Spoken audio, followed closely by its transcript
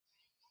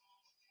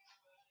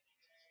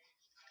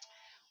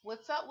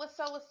What's up? What's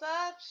up? What's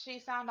up? She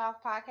Sound Off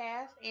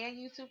podcast and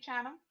YouTube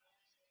channel.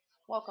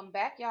 Welcome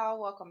back, y'all.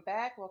 Welcome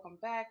back. Welcome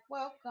back.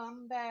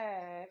 Welcome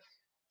back.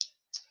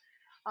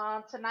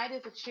 Tonight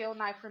is a chill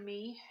night for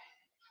me.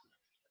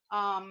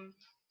 Um,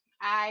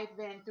 I've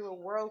been through a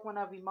whirlwind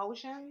of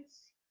emotions,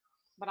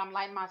 but I'm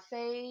lighting my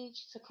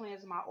sage to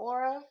cleanse my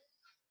aura.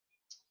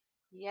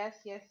 Yes,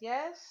 yes,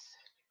 yes.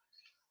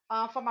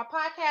 For my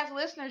podcast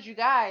listeners, you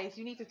guys,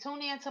 you need to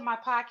tune in to my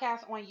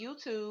podcast on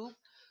YouTube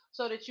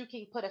so that you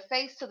can put a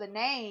face to the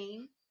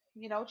name.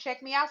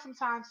 Check me out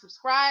sometimes.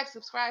 Subscribe,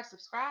 subscribe,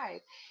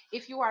 subscribe.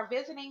 If you are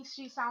visiting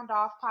She Sound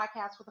Off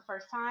podcast for the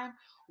first time,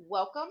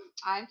 welcome.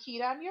 I'm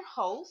Keita. I'm your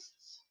host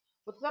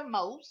with the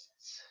most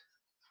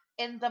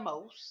and the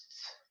most.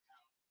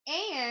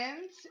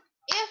 And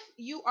if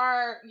you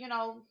are,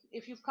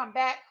 if you've come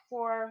back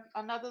for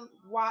another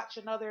watch,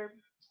 another,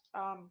 I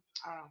don't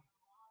know,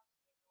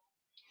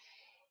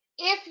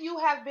 if you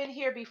have been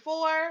here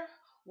before,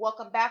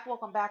 welcome back,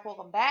 welcome back,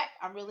 welcome back.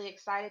 I'm really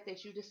excited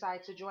that you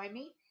decided to join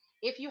me.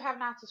 If you have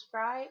not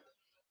subscribed,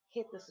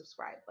 hit the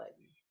subscribe button.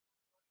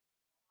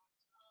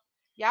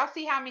 Y'all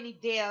see how many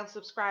damn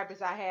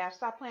subscribers I have?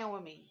 Stop playing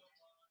with me.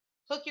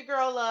 Hook your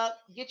girl up,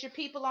 get your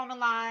people on the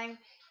line.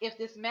 If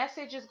this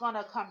message is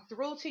gonna come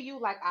through to you,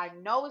 like I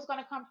know it's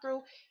gonna come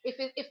through,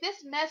 if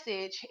this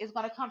message is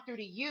gonna come through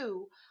to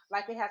you,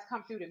 like it has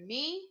come through to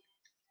me,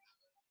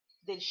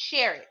 then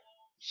share it.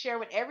 Share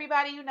with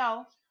everybody you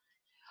know.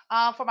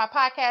 For my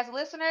podcast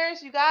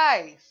listeners, you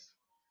guys,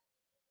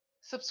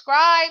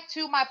 subscribe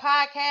to my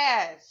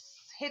podcast.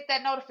 Hit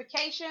that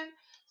notification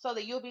so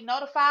that you'll be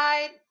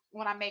notified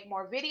when I make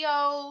more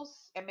videos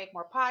and make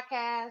more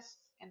podcasts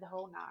and the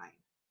whole nine.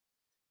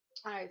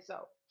 All right,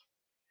 so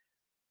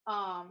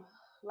um,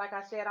 like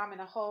I said, I'm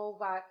in a whole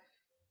vibe.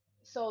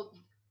 So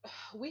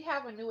we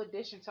have a new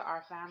addition to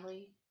our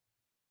family,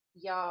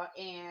 y'all,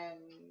 and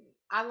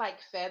I like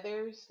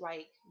feathers,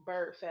 like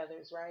bird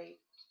feathers, right?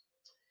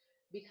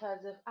 Because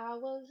if I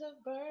was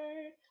a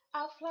bird,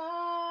 I'll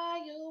fly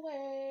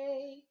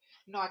away.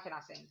 No, I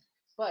cannot sing.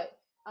 But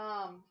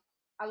um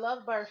I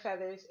love bird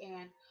feathers,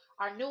 and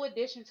our new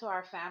addition to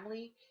our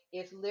family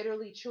is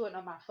literally chewing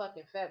on my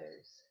fucking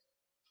feathers.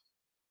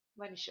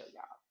 Let me show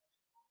y'all.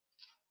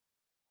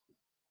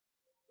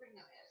 Bring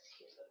your ass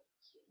here, little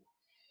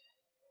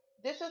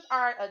kitty. This is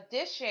our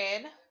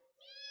addition.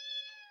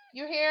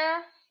 You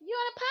here? You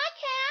on a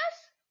podcast?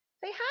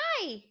 Say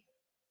hi.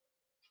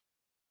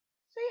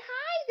 Say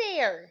hi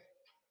there.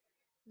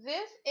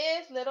 This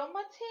is little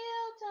Matilda.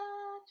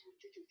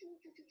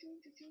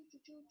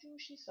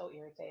 She's so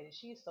irritated.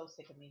 She's so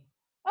sick of me.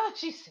 Oh,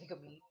 she's sick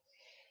of me.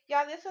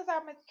 Y'all, this is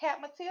our cat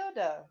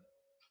Matilda.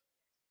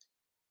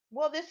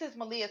 Well, this is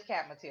Malia's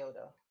cat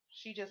Matilda.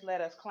 She just let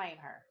us claim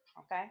her.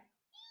 Okay?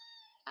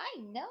 I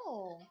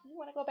know. You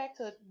want to go back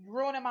to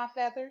ruining my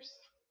feathers?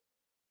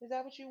 Is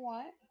that what you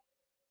want?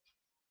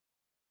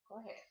 Go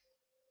ahead.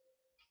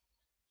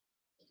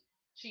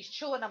 She's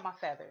chewing on my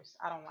feathers.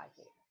 I don't like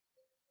it.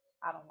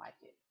 I don't like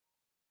it.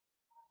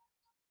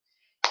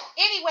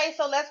 Anyway,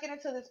 so let's get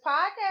into this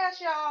podcast,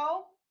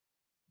 y'all.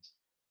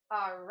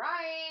 All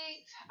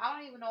right. I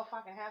don't even know if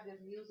I can have this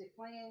music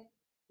playing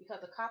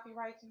because of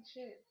copyrights and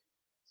shit.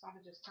 So I'm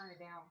gonna just turn it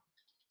down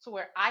to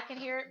where I can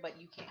hear it, but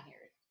you can't hear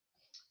it.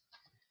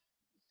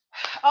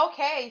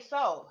 Okay,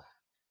 so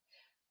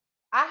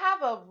I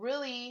have a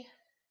really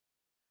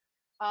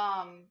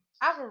I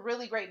have a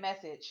really great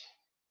message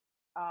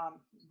um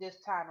this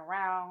time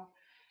around.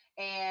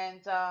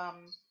 And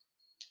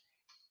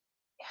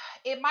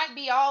it might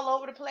be all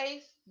over the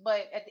place,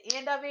 but at the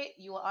end of it,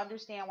 you will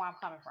understand where I'm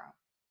coming from.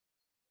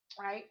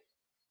 Right?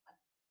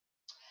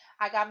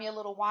 I got me a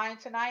little wine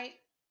tonight,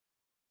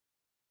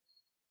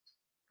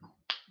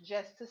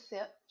 just to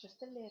sip,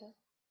 just a little.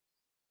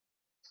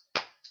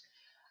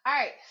 All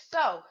right,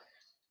 so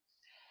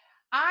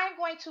I'm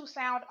going to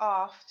sound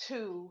off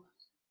to,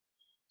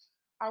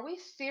 are we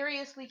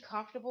seriously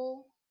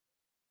comfortable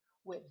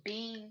with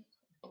being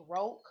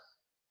broke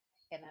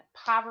and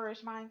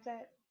impoverished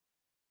mindset?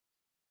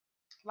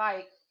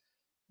 Like,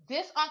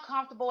 this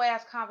uncomfortable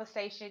ass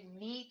conversation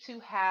need to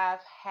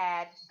have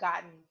had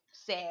gotten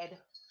said,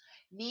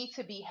 need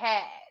to be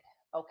had.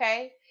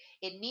 Okay?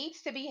 It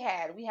needs to be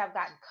had. We have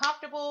gotten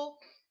comfortable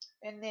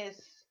in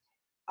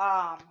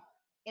um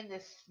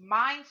this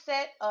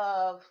mindset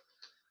of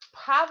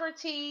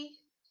poverty.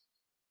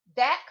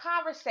 That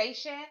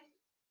conversation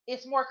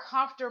is more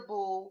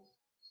comfortable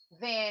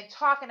than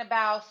talking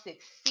about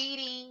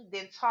succeeding,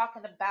 than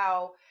talking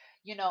about,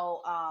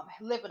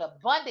 living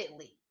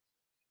abundantly.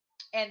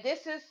 And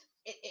this is,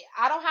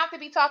 I don't have to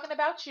be talking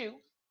about you.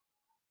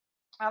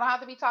 I don't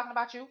have to be talking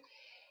about you.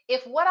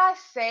 If what I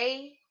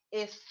say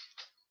is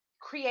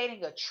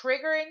creating a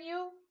trigger in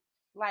you,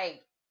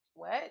 like,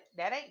 what?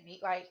 That ain't me.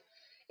 Like,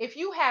 if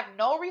you have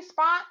no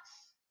response,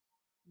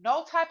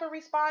 no type of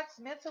response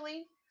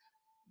mentally,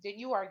 then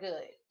you are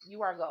good.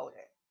 You are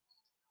golden.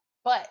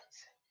 But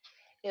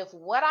if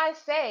what I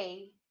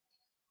say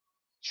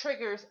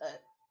triggers an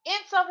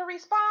inch of a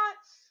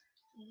response,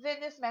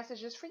 then this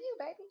message is for you,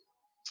 baby.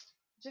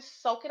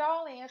 Just soak it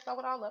all in, soak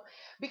it all up,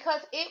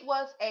 because it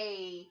was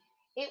a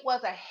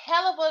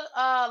hell of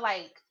a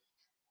like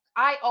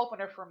eye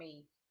opener for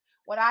me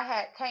when I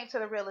had came to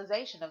the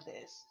realization of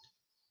this.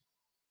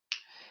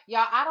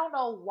 Y'all, I don't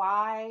know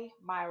why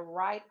my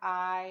right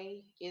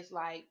eye is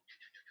like,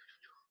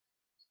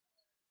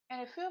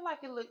 and it feels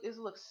like it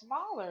looks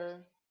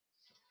smaller.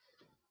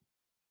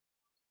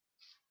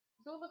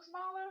 Do it look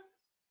smaller?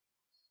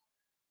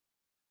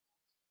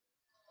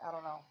 I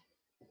don't know.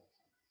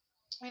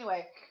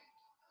 Anyway,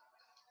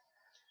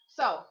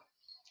 so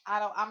I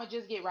don't. I'm gonna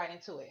just get right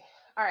into it.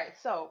 All right.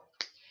 So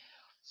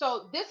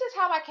this is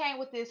how I came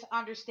with this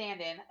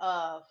understanding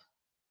of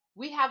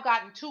we have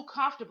gotten too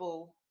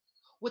comfortable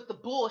with the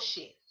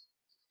bullshit.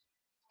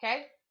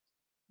 Okay,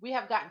 we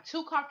have gotten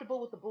too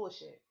comfortable with the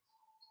bullshit.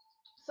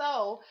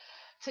 So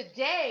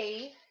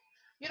today,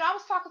 I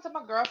was talking to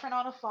my girlfriend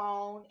on the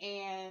phone,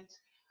 and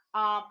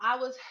I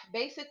was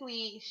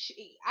basically,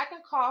 I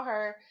can call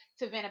her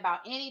to vent about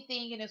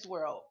anything in this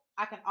world.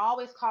 I can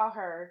always call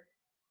her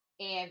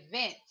and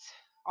vent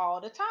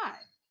all the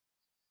time.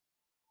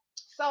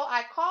 So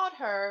I called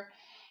her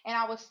and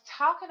I was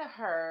talking to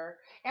her,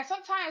 and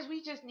sometimes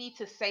we just need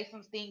to say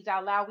some things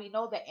out loud. We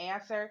know the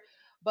answer,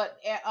 but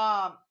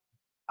I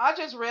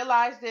just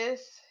realized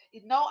this.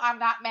 No, I'm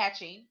not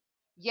matching.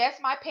 Yes,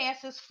 my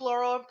pants is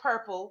floral and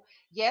purple.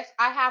 Yes,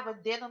 I have a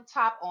denim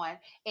top on.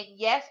 And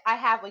yes, I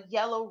have a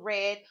yellow,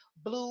 red,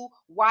 blue,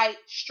 white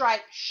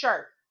striped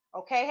shirt.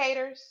 Okay,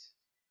 haters?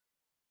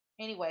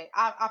 Anyway,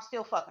 I'm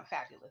still fucking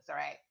fabulous, all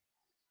right?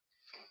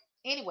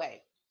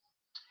 Anyway,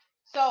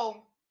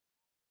 so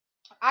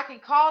I can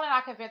call and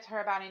I can vent to her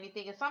about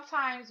anything. And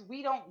sometimes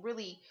we know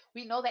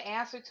the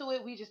answer to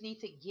it. We just need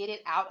to get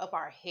it out of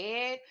our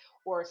head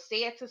or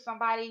say it to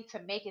somebody to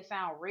make it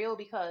sound real,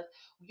 because,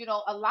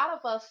 a lot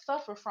of us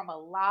suffer from a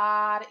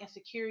lot of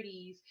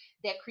insecurities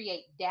that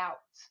create doubt,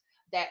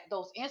 that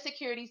those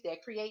insecurities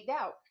that create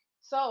doubt.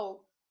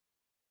 So,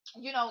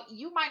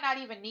 you might not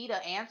even need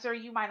an answer.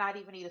 You might not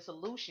even need a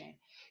solution.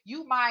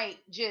 You might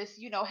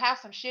just, have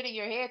some shit in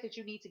your head that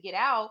you need to get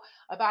out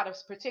about a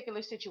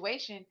particular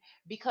situation,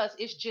 because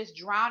it's just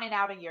drowning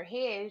out in your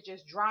head. It's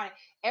just drowning.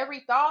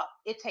 Every thought,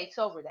 it takes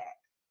over that.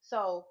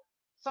 So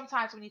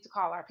sometimes we need to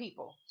call our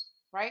people,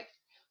 right?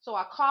 So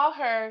I call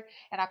her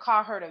and I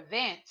call her to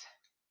vent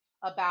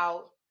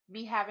about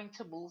me having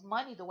to move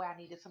money the way I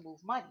needed to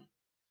move money.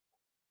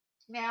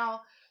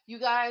 Now, you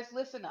guys,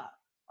 listen up,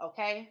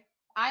 okay?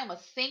 I am a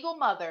single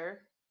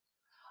mother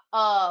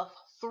of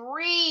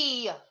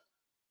three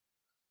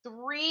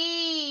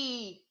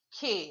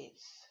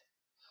kids,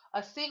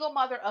 a single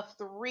mother of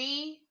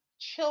three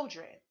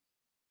children.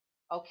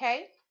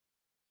 Okay,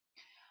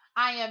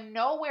 I am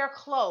nowhere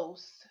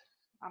close.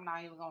 I'm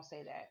not even gonna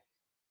say that.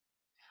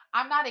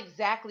 I'm not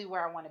exactly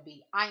where I want to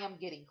be. I am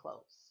getting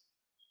close,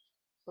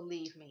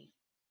 believe me.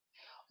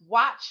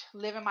 Watch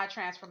Living My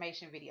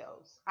Transformation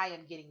videos. I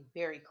am getting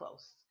very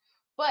close,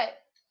 but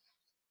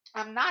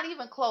I'm not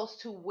even close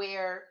to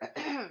where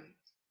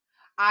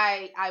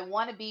I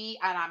want to be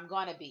and I'm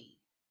gonna be.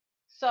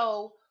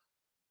 So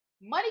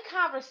money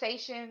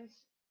conversations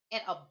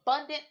and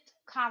abundant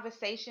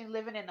conversation,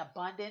 living in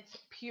abundance,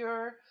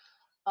 pure,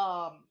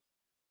 um,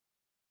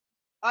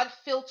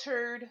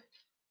 unfiltered,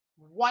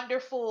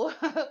 wonderful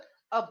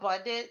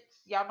abundance.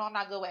 Y'all know I'm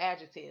not good with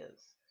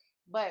adjectives,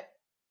 but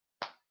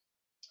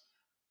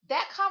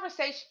that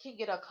conversation can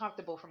get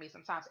uncomfortable for me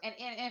sometimes. And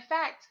in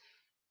fact,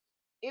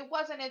 it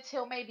wasn't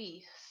until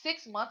maybe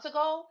 6 months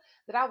ago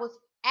that I was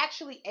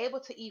actually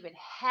able to even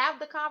have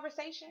the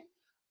conversation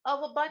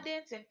of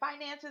abundance and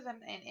finances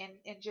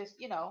and just,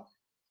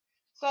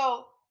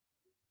 So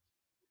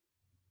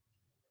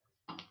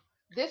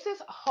this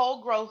is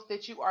whole growth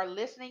that you are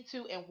listening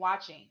to and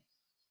watching.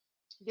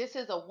 This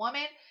is a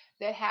woman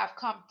that have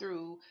come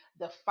through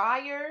the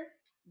fire.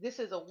 This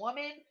is a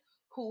woman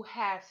who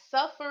has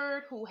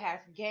suffered, who has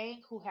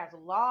gained, who has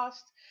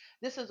lost.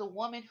 This is a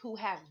woman who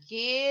have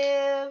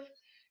given,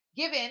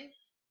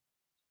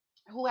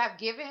 who have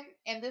given,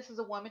 and this is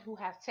a woman who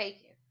have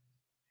taken.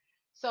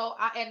 So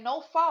and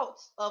no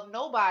faults of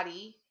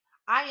nobody.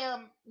 I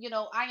am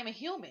a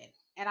human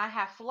and I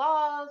have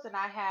flaws and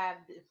I have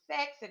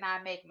defects and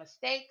I make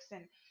mistakes,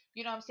 and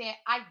what I'm saying?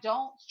 I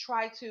don't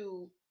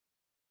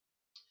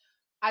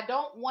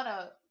want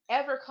to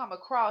ever come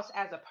across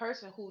as a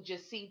person who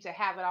just seems to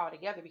have it all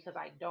together, because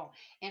I don't.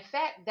 In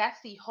fact, that's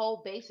the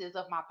whole basis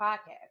of my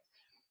podcast.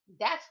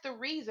 That's the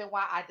reason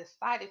why I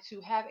decided to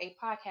have a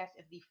podcast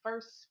in the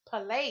first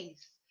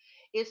place,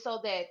 is so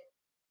that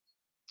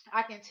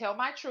I can tell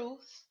my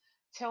truths,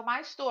 tell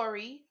my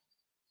story,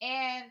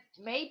 and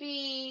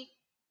maybe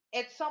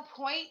at some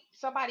point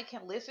somebody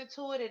can listen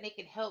to it and it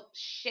can help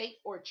shape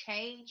or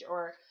change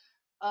or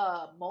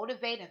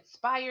motivate,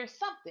 inspire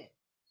something.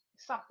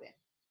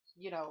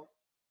 You know,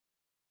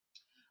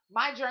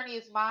 my journey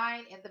is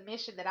mine, and the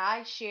mission that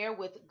I share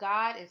with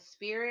God and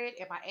spirit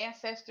and my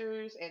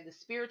ancestors and the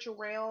spiritual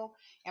realm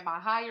and my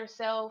higher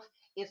self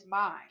is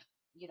mine.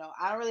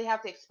 I don't really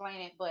have to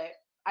explain it, but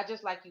I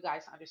just like you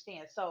guys to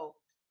understand. So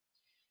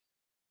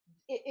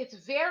it's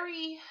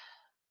very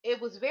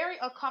it was very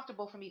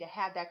uncomfortable for me to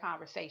have that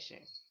conversation,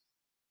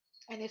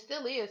 and it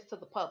still is to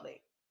the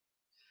public,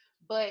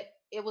 but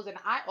it was an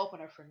eye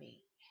opener for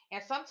me.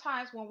 And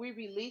sometimes when we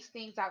release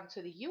things out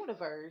into the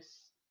universe,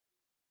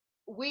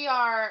 we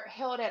are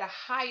held at a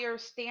higher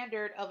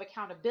standard of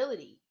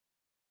accountability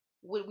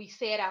when we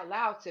say it out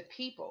loud to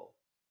people.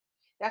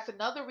 That's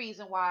another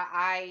reason why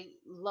I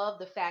love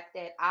the fact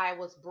that I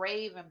was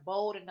brave and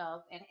bold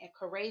enough and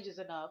courageous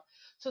enough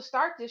to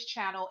start this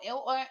channel,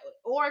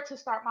 or to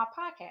start my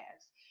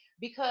podcast.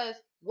 Because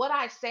what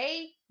I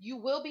say, you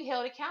will be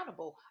held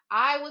accountable.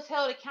 I was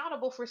held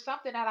accountable for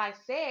something that I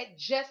said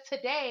just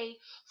today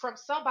from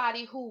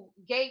somebody who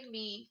gave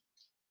me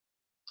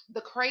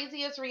the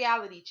craziest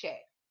reality check,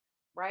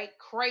 right?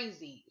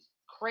 Crazy,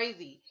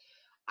 crazy.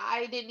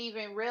 I didn't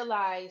even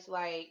realize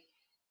like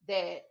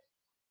that.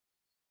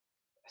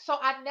 So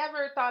I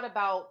never thought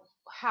about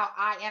how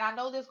and I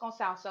know this gonna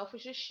sound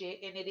selfish as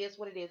shit, and it is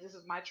what it is. This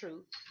is my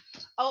truth.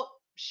 Oh,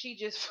 she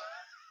just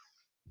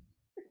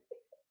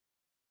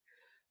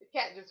the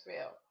cat just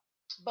fell.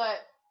 But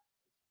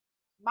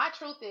my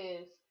truth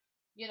is,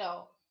 you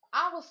know,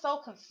 I was so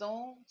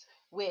consumed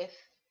with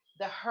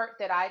the hurt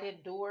that I'd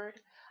endured,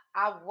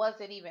 I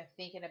wasn't even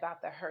thinking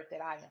about the hurt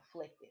that I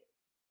inflicted.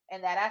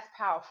 And that's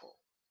powerful.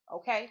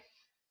 Okay?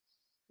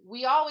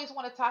 We always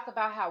want to talk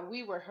about how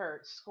we were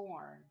hurt,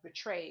 scorned,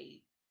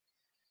 betrayed,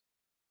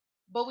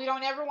 but we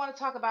don't ever want to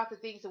talk about the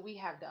things that we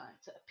have done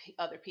to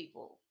other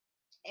people.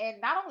 And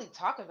not only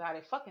talk about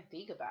it, fucking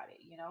think about it.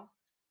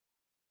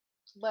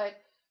 But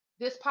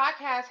this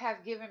podcast has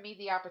given me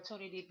the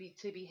opportunity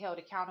to be held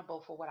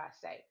accountable for what I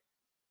say.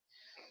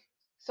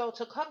 So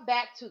to come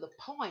back to the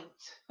point,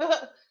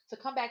 to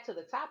come back to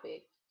the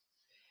topic,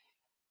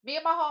 me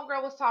and my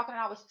homegirl was talking,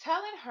 and I was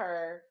telling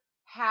her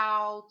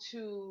how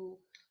to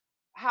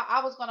how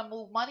I was going to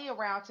move money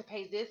around to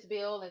pay this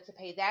bill and to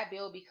pay that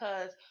bill,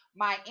 because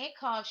my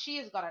income, she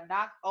is going to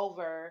knock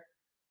over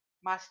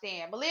my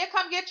stand. Malia,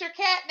 come get your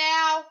cat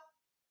now.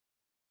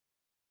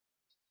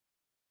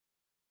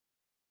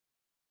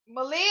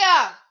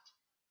 Malia,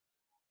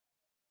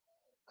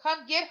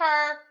 come get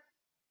her.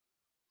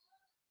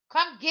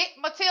 Come get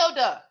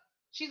Matilda.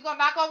 She's gonna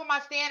knock over my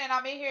stand, and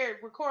I'm in here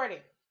recording.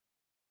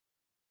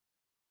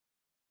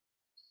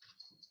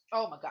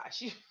 Oh my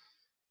gosh,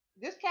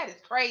 this cat is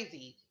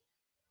crazy,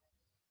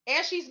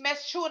 and she's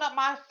chewing up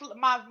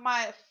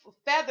my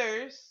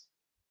feathers.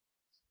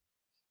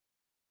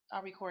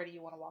 I'm recording.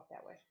 You want to walk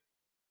that way,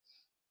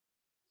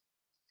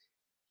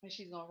 and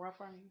she's gonna run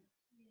from you.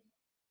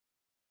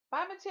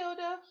 Bye,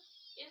 Matilda.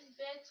 It's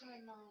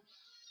bedtime now.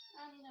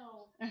 I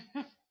know. You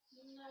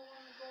know,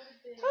 want to go to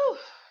bed. Whew.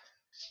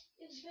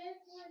 It's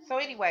bedtime. So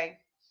anyway,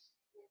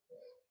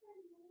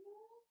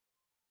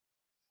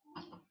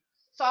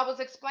 so I was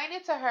explaining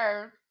to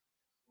her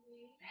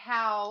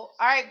how.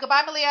 All right,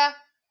 goodbye, Malia.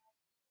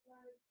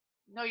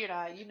 No, you're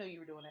not. You knew you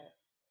were doing that,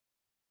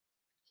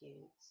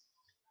 kids.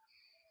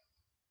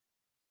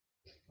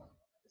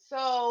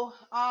 So,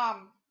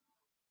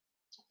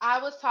 I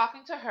was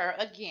talking to her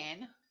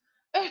again,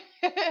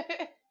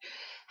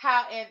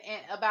 how and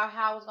about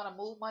how I was gonna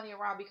move money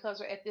around,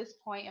 because at this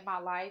point in my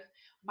life,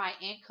 my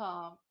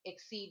income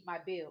exceed my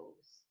bills.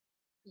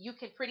 You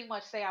can pretty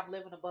much say I'm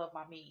living above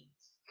my means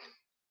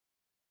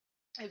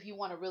if you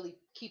want to really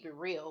keep it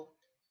real,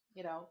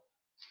 you know.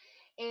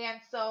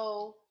 And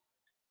so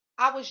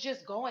I was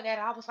just going at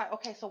it. I was like,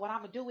 okay, so what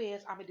I'm gonna do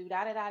is I'm gonna do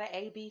da da da da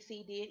A B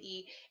C D and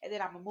E, and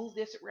then I'm gonna move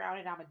this around,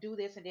 and I'm gonna do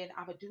this, and then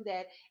I'm gonna do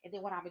that, and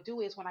then what I'm gonna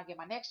do is when I get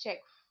my next check,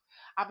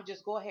 I'm gonna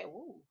just go ahead.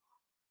 Ooh,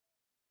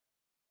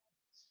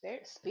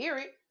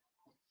 spirit.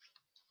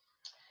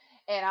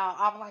 And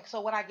I'm like, so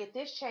when I get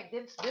this check,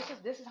 this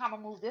is how I'm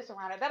gonna move this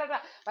around. Da, da, da.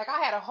 Like I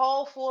had a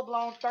whole full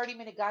blown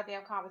 30-minute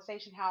goddamn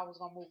conversation how I was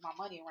gonna move my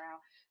money around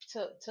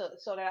to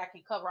so that I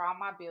can cover all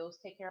my bills,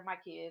 take care of my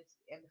kids,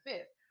 and the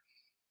fifth.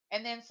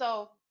 And then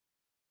so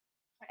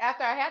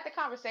after I had the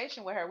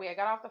conversation with her, we had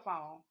got off the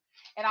phone,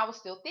 and I was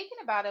still thinking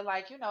about it,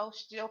 like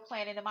still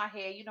planning in my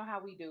head. You know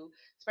how we do,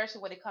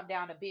 especially when it come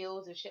down to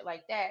bills and shit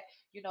like that.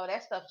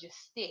 That stuff just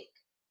stick.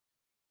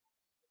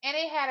 And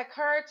it had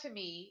occurred to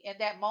me in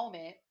that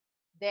moment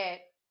that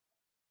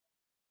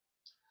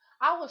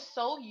I was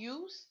so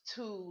used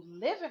to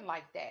living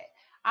like that.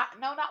 I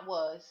no, not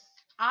was.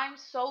 I'm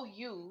so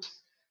used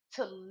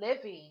to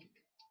living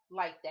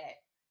like that.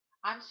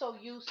 I'm so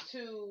used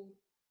to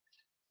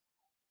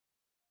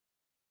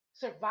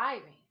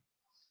surviving.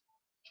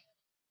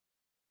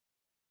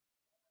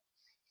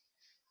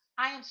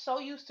 I am so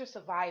used to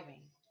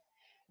surviving.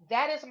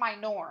 That is my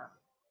norm.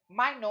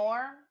 My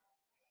norm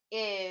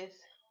is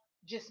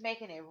just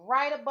making it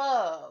right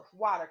above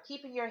water,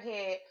 keeping your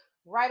head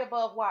right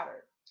above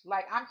water.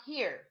 Like I'm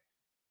here.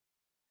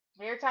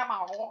 Every time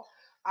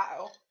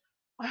I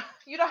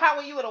you know how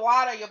when you in the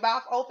water, your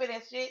mouth open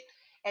and shit,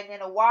 and then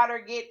the water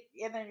get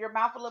in your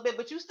mouth a little bit,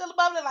 but you still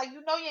above it, like you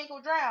ain't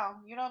gonna drown.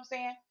 You know what I'm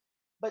saying?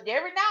 But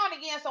every now and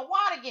again, some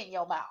water get in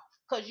your mouth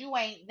because you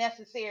ain't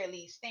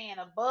necessarily staying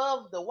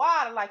above the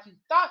water like you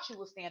thought you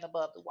was staying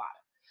above the water.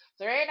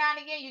 So every now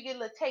and again, you get a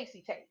little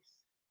tasty taste.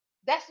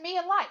 That's me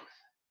in life.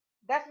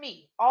 That's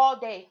me all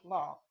day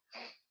long.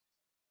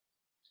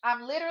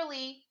 I'm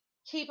literally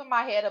keeping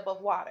my head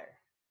above water.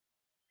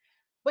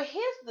 But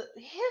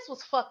his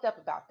was fucked up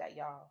about that,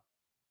 y'all.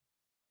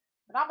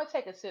 But I'm gonna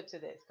take a sip to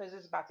this because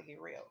it's about to get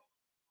real.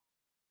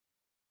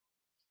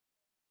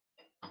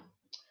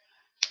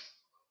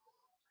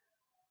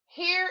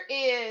 Here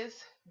is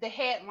the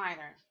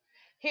headliner.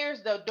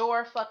 Here's the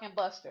door fucking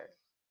buster.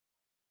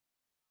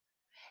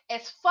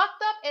 As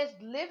fucked up as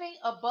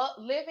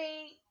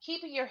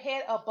keeping your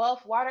head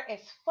above water, as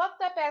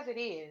fucked up as it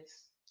is,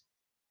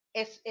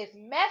 as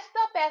messed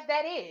up as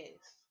that is,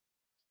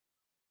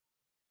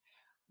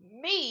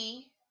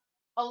 me,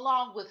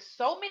 along with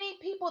so many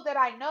people that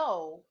I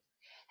know,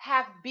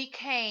 have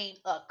became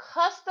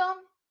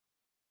accustomed.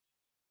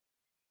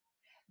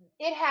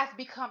 It has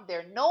become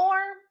their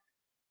norm.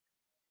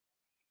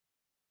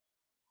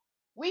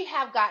 We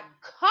have gotten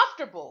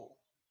comfortable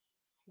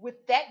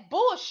with that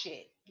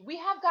bullshit. We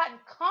have gotten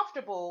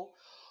comfortable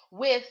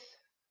with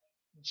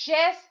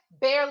just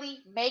barely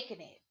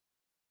making it.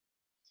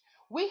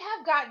 We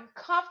have gotten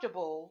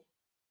comfortable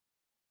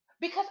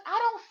because I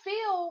don't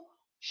feel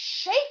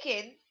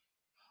shaken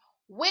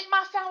when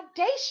my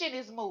foundation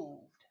is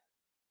moved.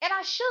 And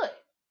I should.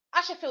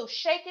 I should feel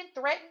shaken,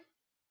 threatened.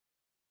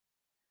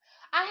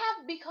 I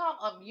have become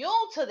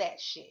immune to that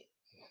shit.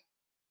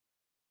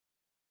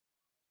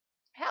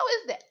 How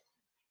is that?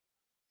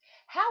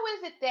 How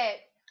is it that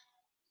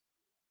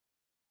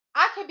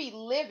I could be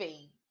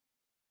living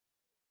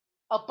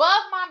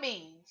above my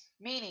means,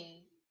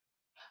 meaning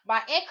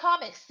my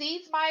income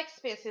exceeds my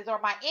expenses or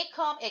my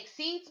income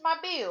exceeds my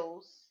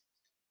bills,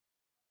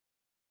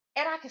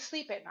 and I can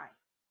sleep at night?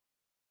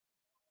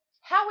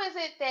 How is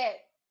it that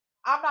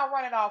I'm not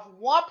running off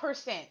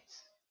 1%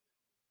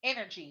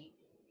 energy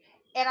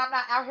and I'm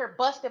not out here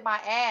busting my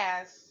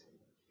ass,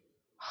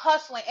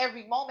 hustling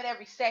every moment,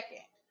 every second?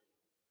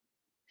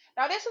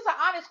 Now, this is an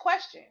honest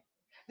question.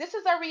 This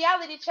is a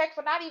reality check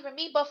for not even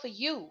me, but for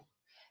you.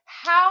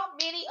 How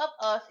many of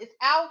us is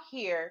out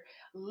here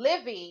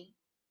living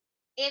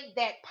in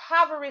that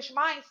impoverished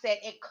mindset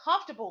and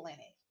comfortable in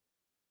it?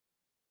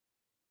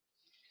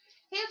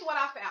 Here's what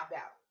I found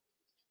out.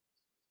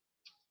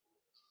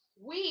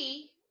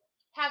 We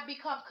have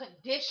become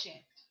conditioned,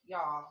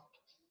 y'all.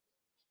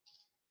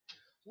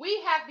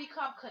 We have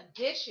become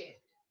conditioned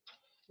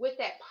with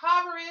that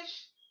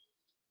impoverished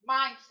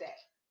mindset.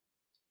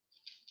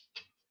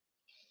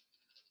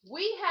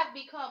 We have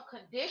become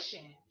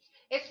conditioned,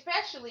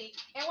 especially,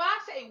 and when I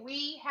say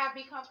we have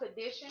become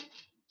conditioned,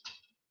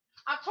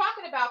 I'm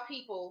talking about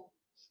people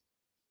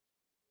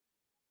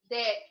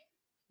that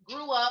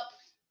grew up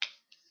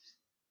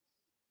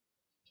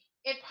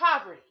in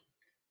poverty.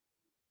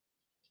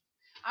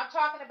 I'm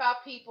talking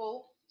about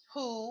people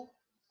who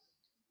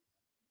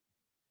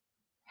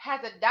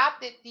has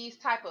adopted these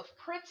type of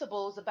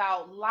principles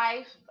about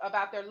life,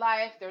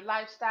 their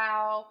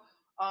lifestyle,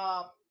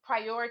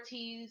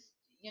 priorities,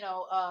 you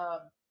know,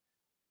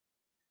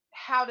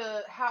 how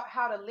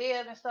to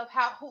live and stuff.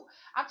 How who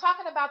I'm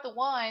talking about the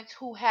ones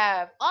who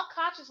have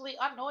unconsciously,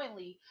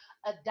 unknowingly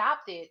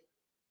adopted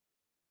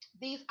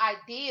these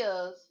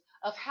ideas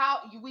of how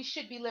we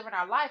should be living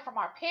our life from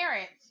our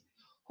parents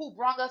who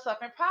brought us up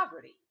in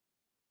poverty.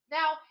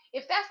 Now,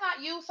 if that's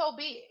not you, so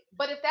be it.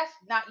 But if that's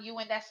not you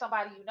and that's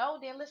somebody you know,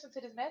 then listen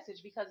to this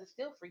message because it's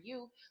still for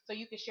you so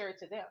you can share it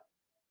to them.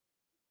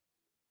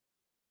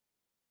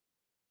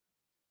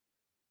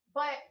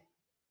 But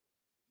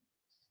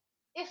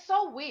it's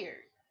so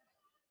weird.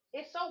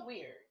 It's so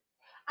weird.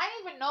 I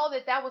didn't even know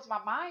that that was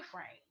my mind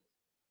frame.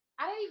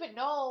 I didn't even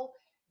know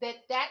that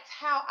that's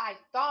how I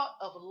thought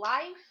of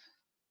life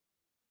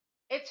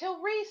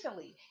until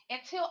recently,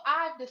 until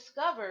I've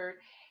discovered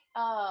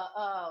uh,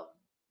 uh,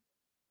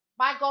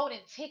 my golden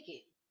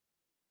ticket,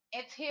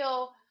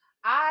 until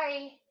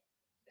I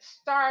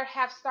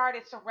have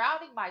started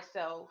surrounding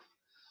myself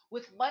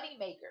with money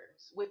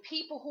makers, with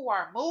people who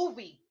are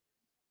moving,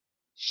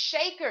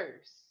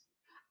 shakers.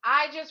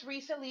 I just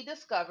recently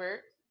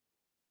discovered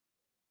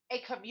a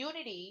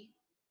community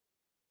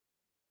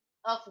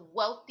of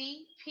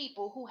wealthy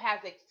people who has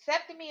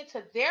accepted me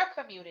into their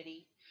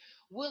community,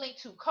 willing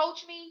to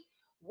coach me,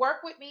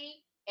 work with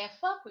me, and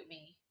fuck with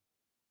me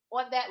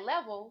on that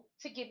level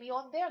to get me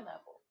on their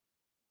level.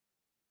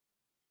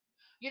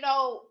 You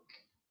know,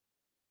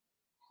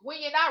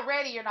 when you're not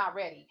ready, you're not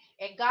ready.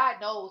 And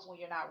God knows when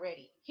you're not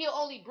ready. He'll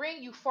only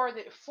bring you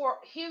further for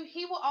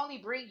he will only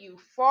bring you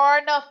far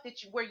enough that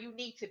where you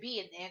need to be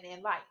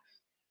in life.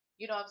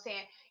 You know what I'm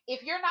saying?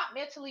 If you're not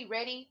mentally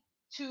ready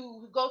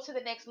to go to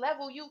the next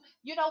level,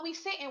 we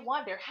sit and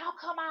wonder, how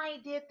come I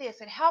ain't did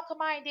this and how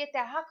come I ain't did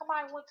that? How come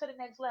I went to the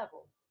next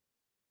level?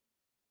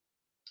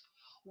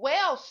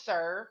 Well,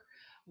 sir,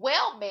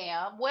 well,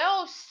 ma'am,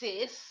 well,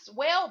 sis,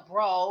 well,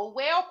 bro,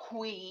 well,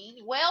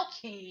 queen, well,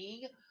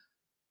 king,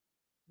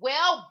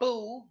 well,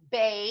 boo,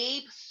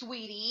 babe,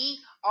 sweetie,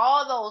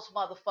 all those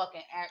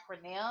motherfucking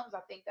acronyms. I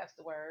think that's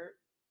the word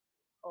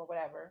or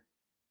whatever.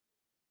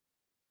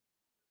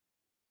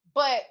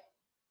 But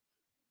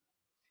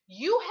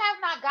you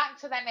have not gotten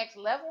to that next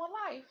level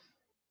in life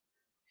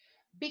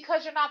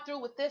because you're not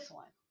through with this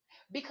one.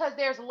 Because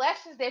there's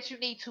lessons that you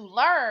need to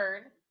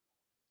learn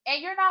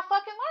and you're not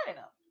fucking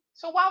learning them.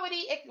 So why would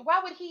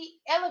he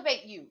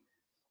elevate you?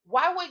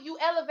 Why would you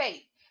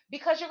elevate?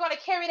 Because you're going to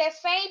carry that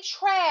same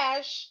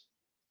trash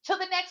to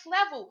the next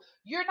level.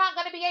 You're not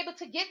going to be able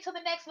to get to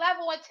the next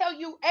level until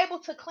you able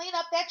to clean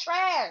up that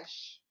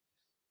trash.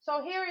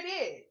 So here it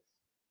is.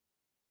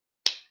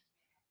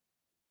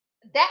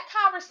 That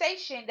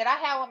conversation that I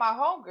had with my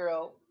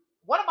homegirl,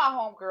 one of my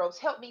homegirls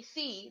helped me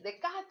see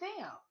that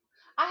goddamn,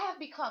 I have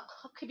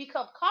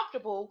become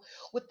comfortable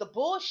with the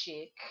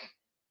bullshit.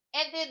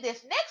 And then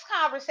this next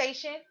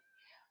conversation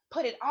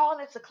put it all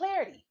into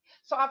clarity.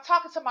 So I'm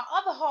talking to my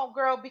other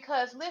homegirl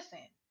because listen,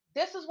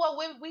 this is what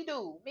we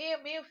do. Me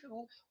and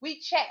we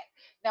chat.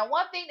 Now,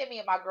 one thing that me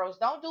and my girls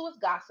don't do is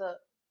gossip,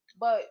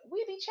 but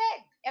we be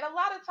chatting. And a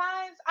lot of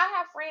times, I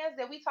have friends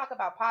that we talk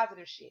about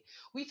positive shit.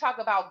 We talk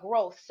about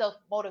growth, self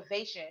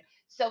motivation,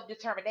 self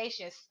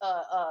determination,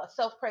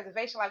 self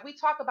preservation. Like we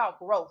talk about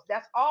growth.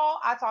 That's all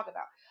I talk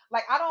about.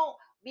 Like I don't.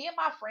 Me and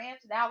my friends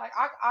now, like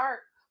our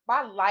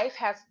my life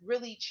has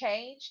really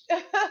changed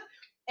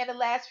in the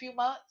last few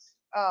months.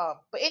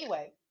 But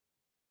anyway,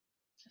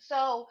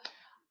 so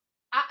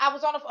I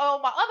was on the phone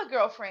with my other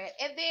girlfriend,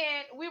 and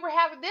then we were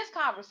having this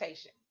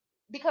conversation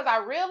because I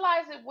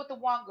realized it with the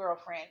one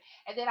girlfriend,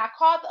 and then I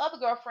called the other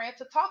girlfriend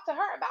to talk to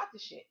her about the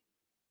shit.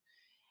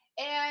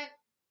 And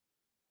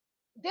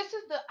this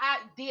is the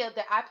idea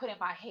that I put in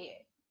my head.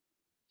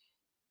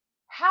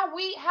 How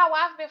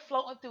I've been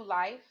floating through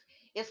life.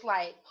 It's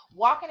like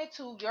walking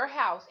into your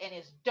house and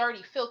it's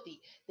dirty, filthy.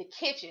 The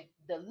kitchen,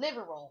 the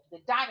living room, the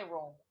dining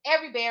room,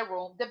 every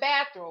bedroom, the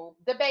bathroom,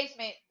 the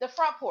basement, the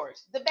front porch,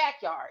 the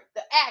backyard,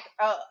 the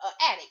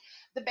attic,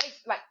 the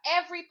base. Like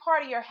every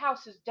part of your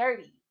house is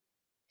dirty,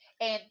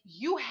 and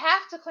you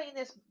have to clean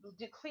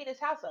this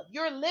house up.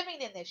 You're living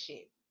in this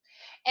shit,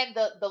 and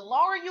the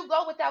longer you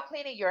go without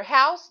cleaning your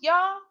house,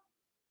 y'all,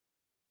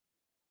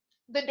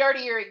 the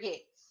dirtier it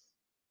gets.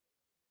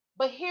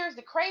 But here's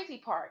the crazy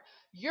part.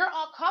 You're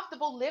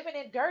uncomfortable living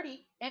in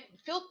dirty and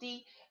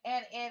filthy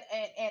and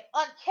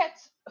unkept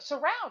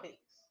surroundings.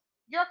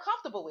 You're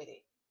comfortable with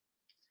it.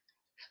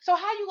 So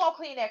how you gonna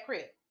clean that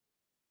crib?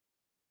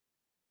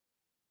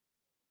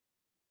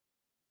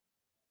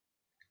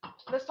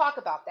 Let's talk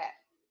about that.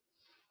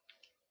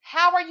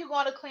 How are you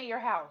going to clean your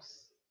house?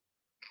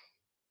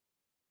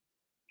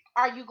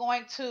 Are you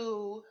going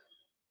to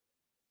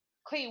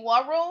clean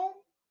one room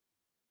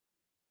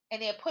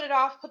and then put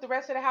the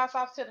rest of the house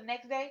off till the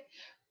next day?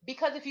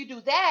 Because if you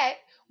do that,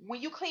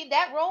 when you clean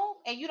that room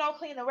and you don't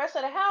clean the rest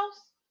of the house,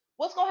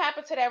 what's gonna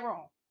happen to that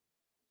room?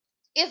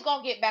 It's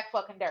gonna get back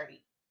fucking dirty.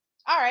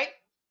 All right,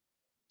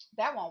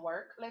 that won't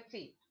work. Let's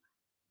see.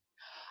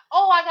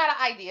 Oh, I got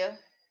an idea.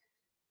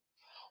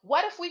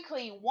 What if we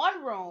clean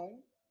one room?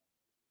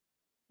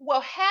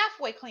 Well,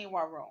 halfway clean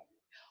one room.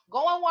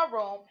 Go in one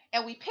room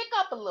and we pick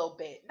up a little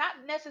bit.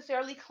 Not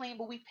necessarily clean,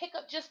 but we pick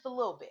up just a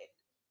little bit.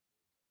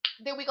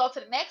 Then we go to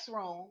the next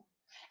room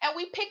and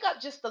we pick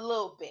up just a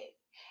little bit.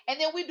 And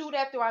then we do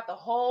that throughout the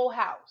whole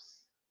house.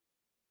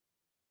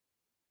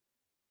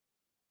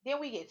 Then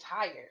we get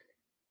tired.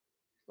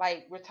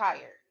 Like we're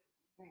tired.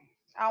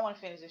 I don't want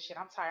to finish this shit.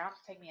 I'm tired. I'm gonna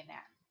take me a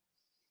nap.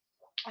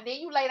 And then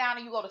you lay down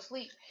and you go to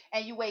sleep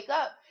and you wake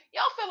up.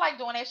 You don't feel like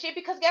doing that shit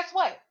because guess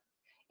what?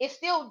 It's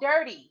still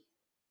dirty.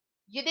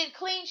 You didn't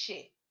clean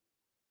shit.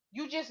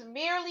 You just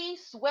merely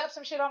swept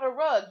some shit on the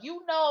rug.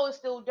 You know it's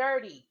still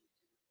dirty.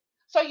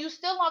 So you're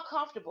still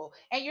uncomfortable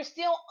and you're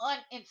still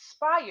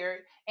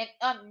uninspired and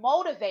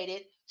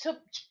unmotivated to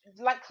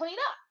like clean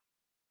up.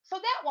 So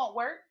that won't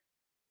work.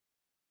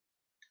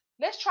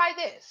 Let's try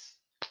this.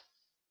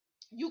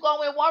 You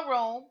go in one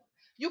room,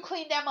 you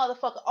clean that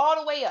motherfucker all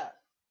the way up.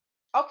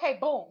 Okay,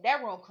 boom,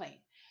 that room clean.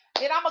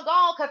 Then I'm going to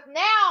go because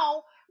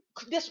now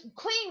this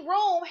clean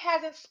room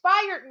has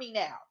inspired me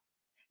now.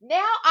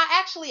 Now I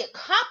actually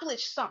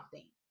accomplished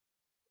something.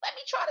 Let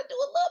me try to do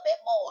a little bit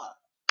more.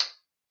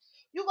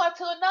 You go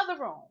to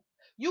another room.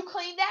 You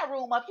clean that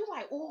room up. You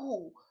like,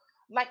 ooh,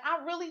 like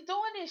I'm really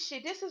doing this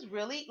shit. This is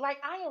really like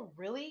I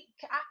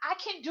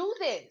can do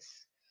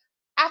this.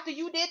 After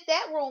you did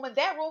that room and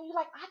that room, you're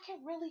like, I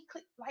can really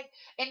like,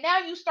 and now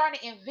you starting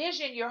to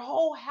envision your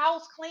whole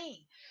house clean.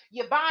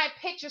 You're buying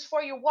pictures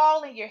for your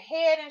wall and your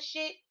head and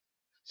shit.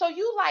 So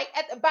you like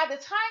by the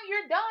time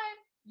you're done,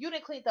 you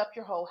done cleaned up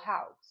your whole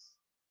house.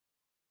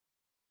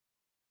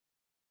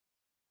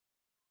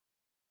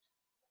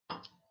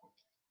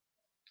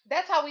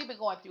 That's how we've been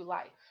going through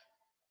life.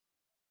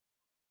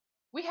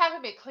 We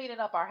haven't been cleaning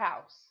up our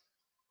house.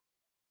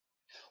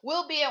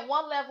 We'll be at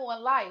one level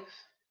in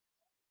life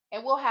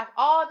and we'll have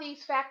all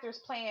these factors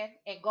playing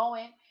and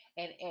going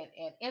and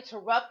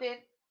interrupting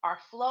our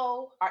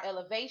flow, our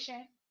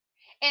elevation.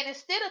 And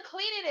instead of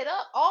cleaning it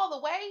up all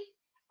the way,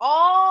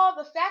 all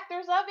the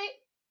factors of it,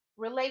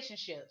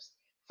 relationships,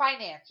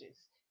 finances,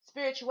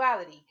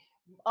 spirituality,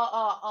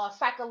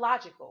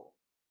 psychological,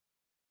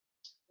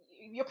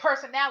 your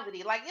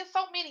personality, like it's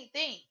so many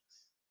things,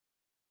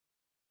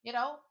 you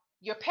know,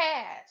 your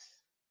past,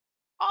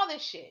 all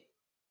this shit.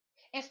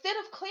 Instead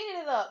of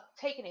cleaning it up,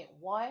 taking it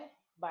one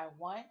by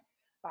one,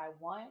 by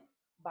one,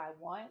 by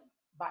one,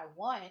 by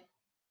one,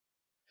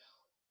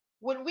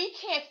 when we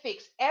can't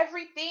fix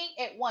everything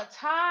at one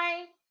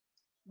time,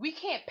 we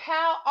can't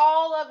pile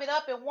all of it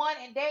up in one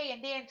day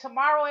and then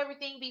tomorrow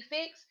everything be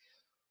fixed.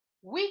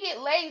 We get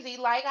lazy,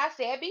 like I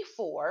said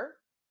before,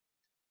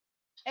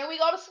 and we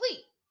go to sleep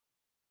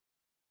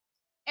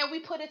and we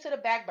put it to the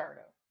back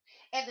burner.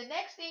 And the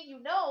next thing you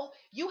know,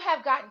 you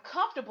have gotten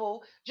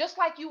comfortable, just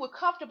like you were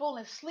comfortable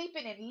in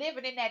sleeping and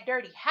living in that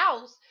dirty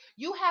house.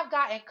 You have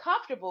gotten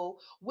comfortable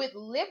with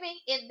living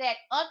in that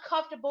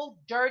uncomfortable,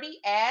 dirty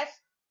ass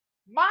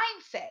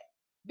mindset.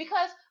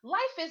 Because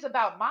life is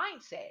about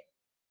mindset.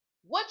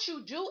 What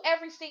you do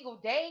every single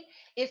day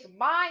is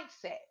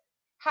mindset.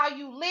 How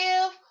you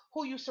live,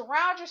 who you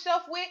surround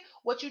yourself with,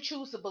 what you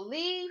choose to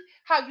believe,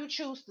 how you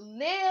choose to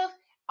live,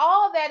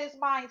 all that is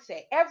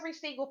mindset. Every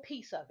single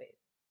piece of it.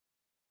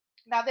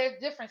 Now there's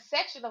different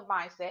sections of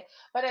mindset,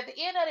 but at the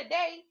end of the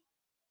day,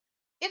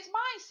 it's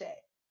mindset.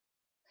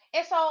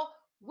 And so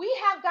we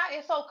have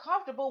gotten so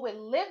comfortable with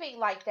living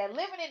like that,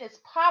 living in this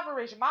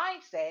impoverished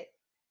mindset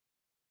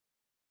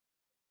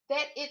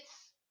that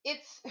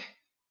it's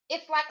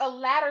it's like a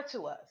ladder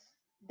to us.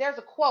 There's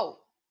a quote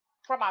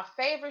from my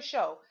favorite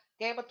show,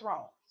 Game of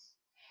Thrones.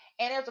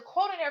 And there's a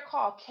quote in there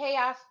called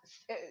chaos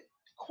uh,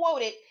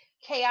 quoted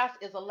chaos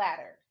is a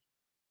ladder.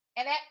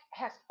 And that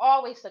has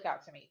always stuck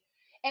out to me.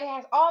 And it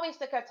has always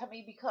stuck out to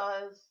me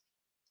because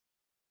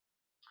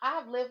I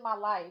have lived my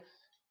life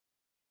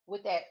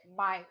with that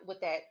mind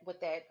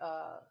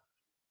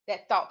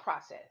that thought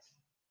process.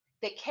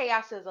 That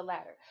chaos is a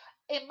ladder.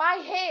 In my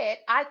head,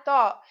 I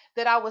thought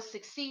that I was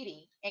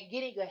succeeding and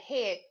getting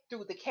ahead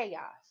through the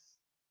chaos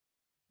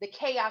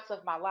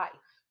of my life.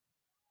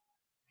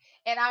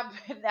 And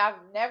I've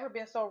never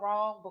been so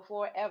wrong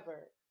before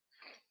ever.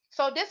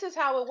 So this is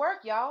how it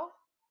worked, y'all.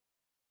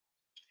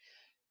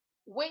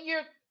 When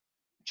you're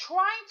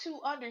trying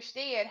to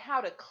understand how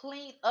to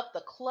clean up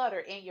the clutter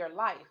in your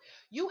life,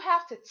 you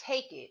have to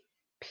take it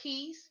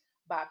piece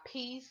by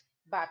piece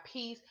by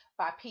piece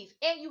by piece.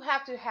 And you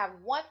have to have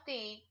one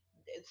thing,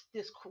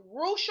 this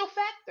crucial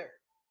factor.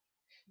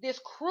 This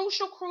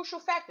crucial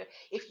factor.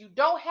 If you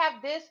don't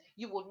have this,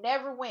 you will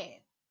never win.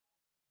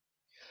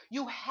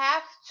 You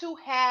have to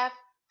have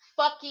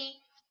fucking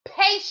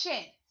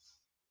patience.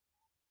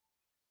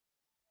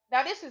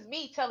 Now, this is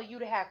me telling you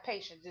to have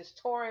patience. This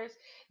Taurus,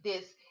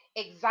 this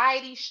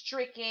anxiety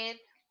stricken,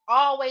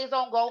 always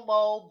on go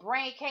mode,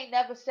 brain can't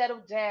never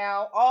settle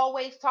down,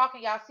 always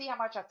talking. Y'all see how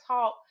much I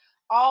talk,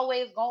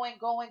 always going,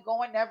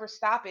 never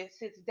stopping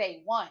since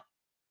day one.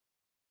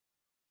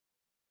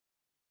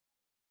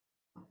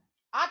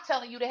 I'm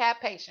telling you to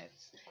have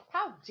patience.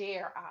 How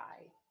dare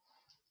I?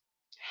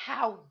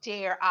 How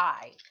dare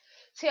I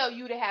tell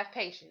you to have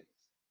patience?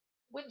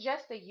 When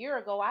just a year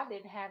ago, I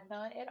didn't have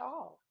none at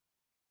all.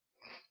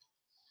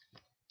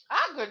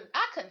 I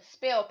couldn't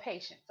spell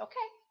patience, okay?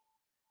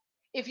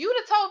 If you'd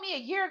have told me a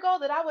year ago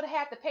that I would have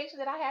had the patience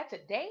that I had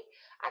today,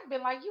 I'd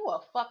been like, you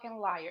a fucking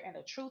liar, and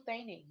the truth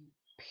ain't in you.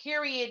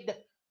 Period.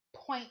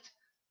 Point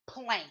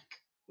blank.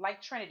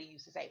 Like Trinity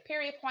used to say.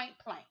 Period. Point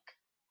blank.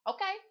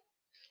 Okay?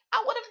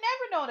 I would have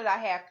never known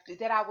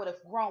that I would have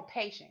grown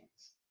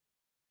patience.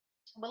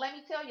 But let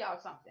me tell y'all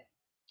something.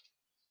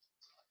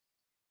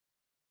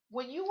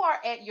 When you are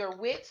at your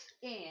wits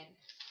end,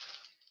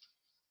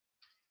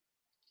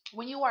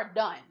 when you are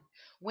done,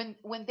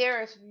 when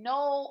there is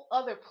no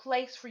other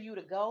place for you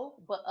to go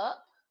but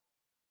up,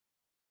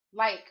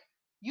 like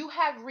you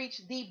have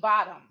reached the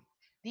bottom,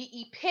 the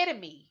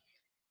epitome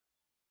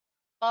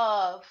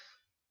of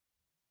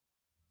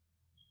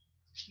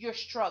your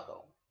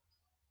struggle,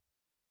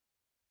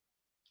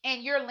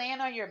 and you're laying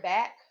on your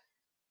back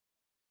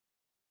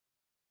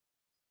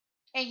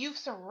and you've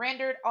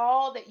surrendered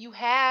all that you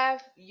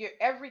have, your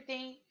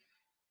everything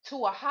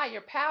to a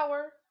higher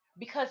power,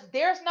 because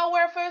there's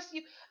nowhere for us.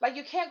 You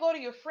can't go to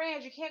your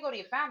friends, you can't go to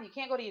your family, you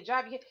can't go to your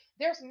job,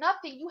 there's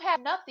nothing. You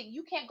have nothing.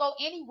 You can't go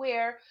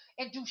anywhere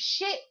and do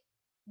shit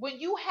when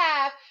you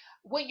have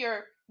when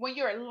you're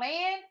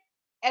laying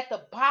at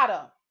the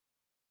bottom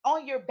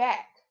on your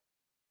back,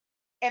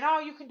 and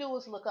all you can do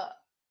is look up,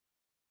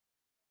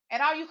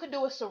 and all you can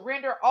do is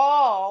surrender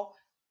all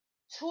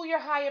to your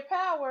higher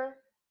power.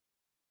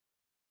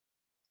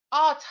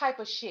 All type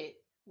of shit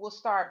will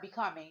start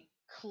becoming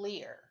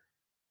clear.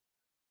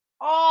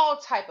 All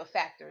type of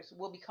factors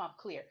will become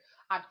clear.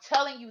 I'm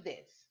telling you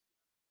this.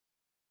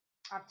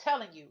 I'm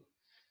telling you.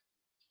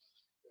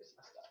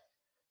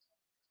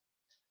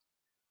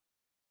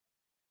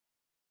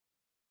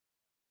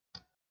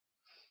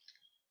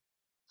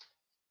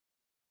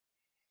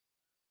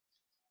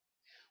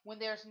 When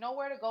there's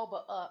nowhere to go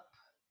but up,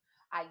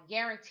 I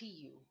guarantee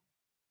you,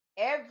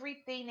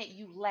 everything that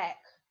you lack,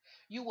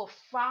 you will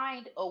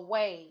find a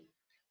way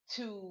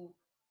to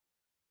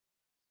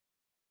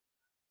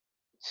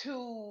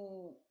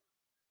to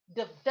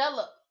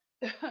develop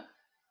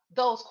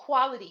those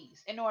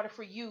qualities in order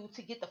for you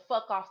to get the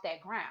fuck off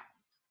that ground.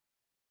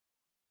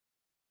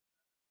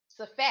 It's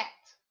a fact.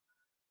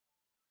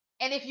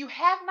 And if you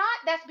have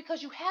not, that's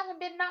because you haven't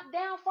been knocked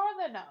down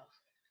further enough.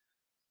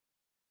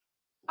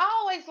 I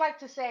always like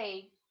to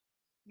say,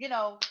 you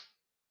know,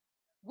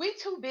 we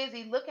too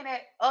busy looking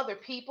at other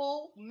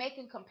people,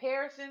 making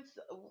comparisons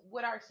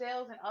with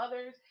ourselves and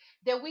others,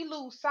 that we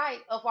lose sight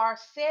of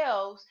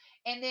ourselves,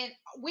 and then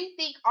we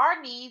think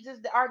our needs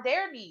are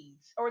their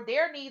needs, or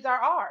their needs are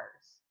ours.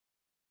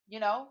 You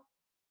know,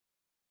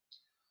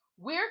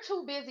 we're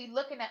too busy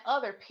looking at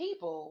other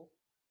people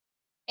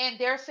and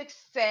their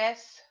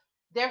success,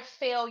 their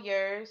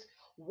failures,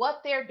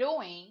 what they're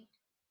doing,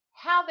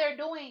 how they're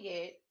doing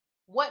it,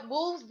 what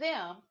moves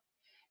them,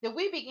 that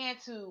we begin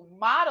to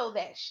model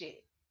that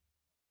shit.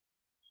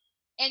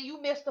 And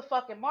you miss the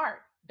fucking mark.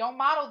 Don't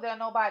model that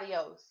nobody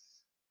else.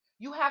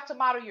 You have to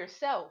model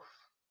yourself.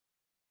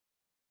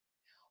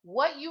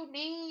 What you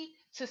need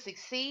to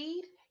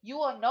succeed, you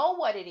will know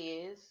what it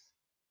is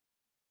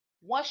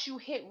once you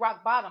hit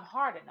rock bottom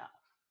hard enough.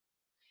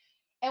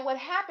 And what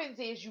happens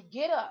is you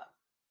get up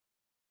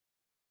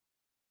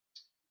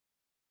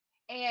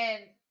and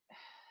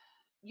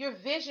your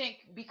vision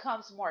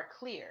becomes more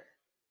clear,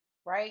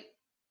 right?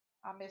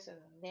 I'm missing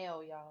a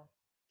nail, y'all.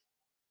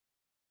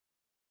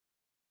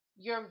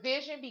 Your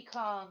vision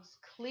becomes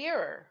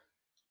clearer.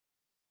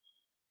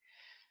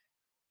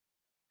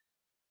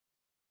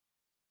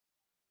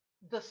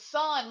 The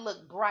sun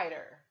look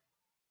brighter.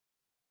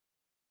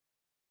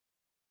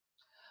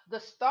 The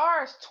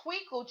stars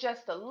twinkle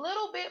just a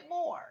little bit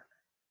more.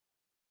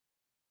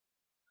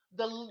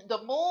 The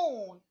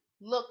moon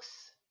looks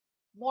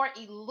more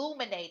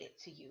illuminated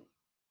to you.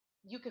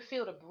 You can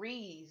feel the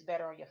breeze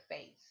better on your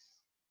face.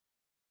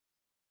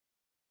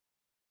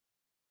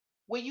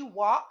 When you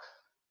walk,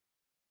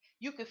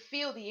 you can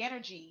feel the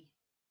energy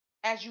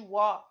as you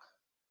walk,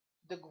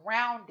 the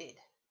grounded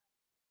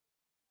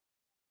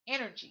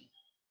energy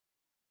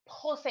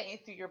pulsating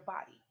through your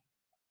body.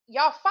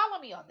 Y'all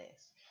follow me on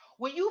this.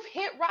 When you've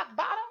hit rock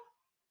bottom,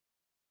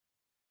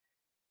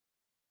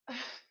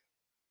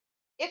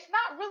 it's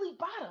not really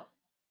bottom,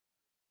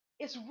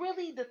 it's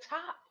really the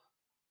top,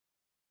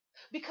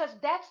 because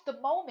that's the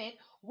moment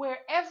where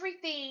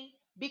everything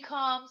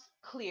becomes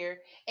clear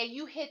and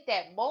you hit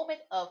that moment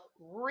of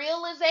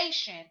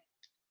realization,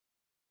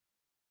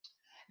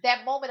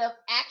 that moment of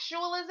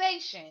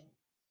actualization,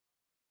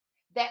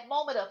 that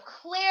moment of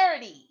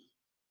clarity,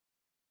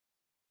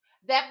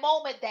 that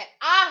moment, that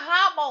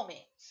aha moment,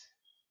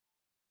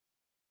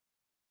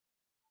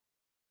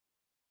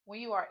 when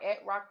you are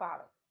at rock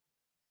bottom.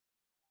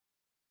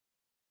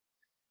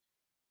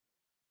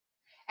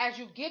 As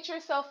you get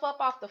yourself up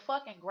off the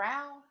fucking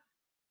ground,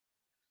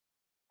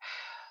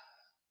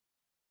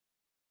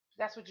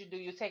 that's what you do.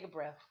 You take a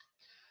breath.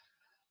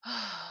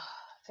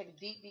 Take a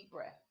deep, deep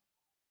breath.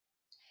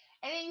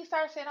 And then you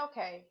start saying,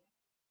 okay,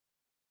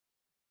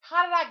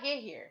 how did I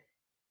get here?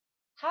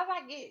 How did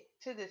I get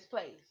to this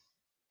place?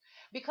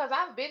 Because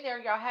I've been there,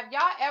 y'all. Have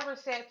y'all ever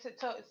said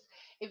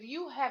if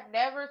you have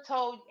never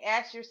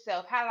asked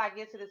yourself, how did I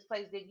get to this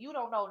place? Then you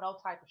don't know no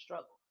type of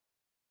struggle.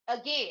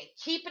 Again,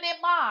 keeping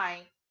in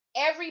mind,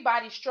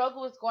 everybody's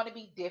struggle is going to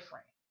be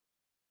different.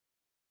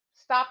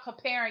 Stop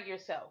comparing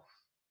yourself.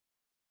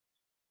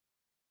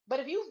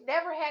 But if you've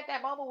never had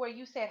that moment where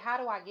you said, how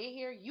do I get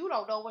here? You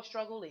don't know what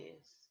struggle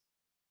is.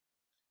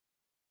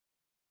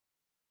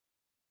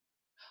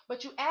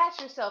 But you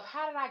ask yourself,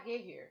 how did I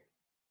get here?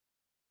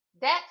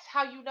 That's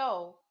how you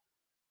know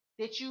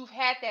that you've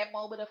had that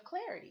moment of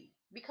clarity,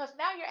 because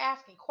now you're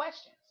asking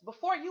questions.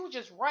 Before, you were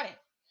just running,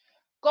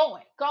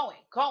 going, going,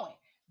 going,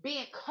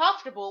 being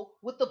comfortable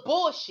with the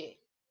bullshit.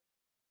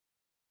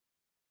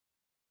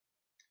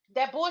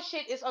 That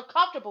bullshit is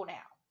uncomfortable now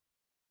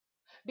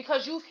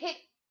because you've hit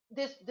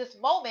this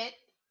moment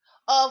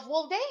of,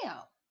 well, damn,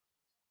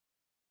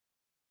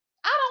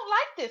 I don't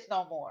like this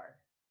no more.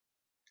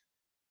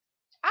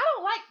 I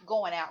don't like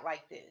going out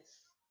like this.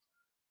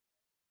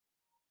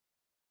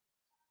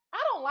 I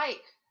don't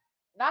like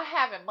not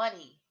having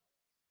money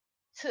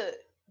to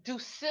do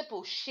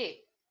simple shit.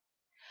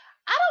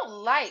 I don't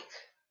like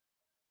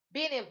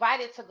being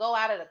invited to go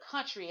out of the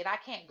country and I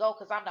can't go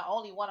because I'm the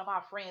only one of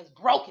my friends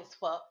broke as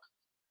fuck.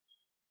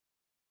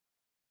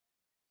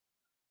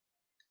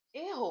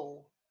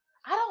 Ew.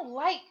 I don't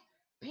like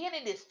being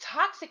in this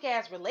toxic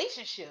ass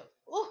relationship.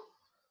 Ooh,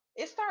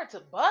 it started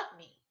to bug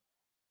me.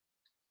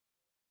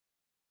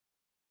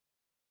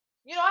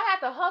 I had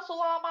to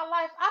hustle all my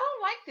life. I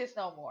don't like this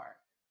no more.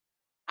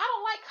 I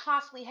don't like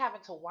constantly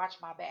having to watch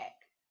my back.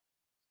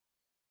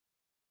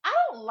 I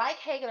don't like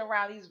hanging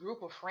around these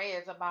group of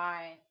friends of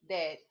mine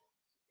that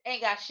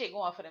ain't got shit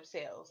going for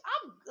themselves.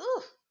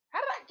 Ugh, how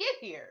did I get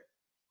here?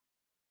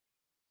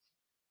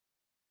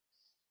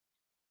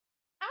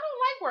 I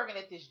don't like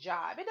working at this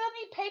job. It doesn't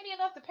even pay me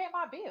enough to pay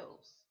my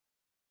bills.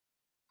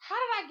 How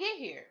did I get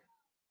here?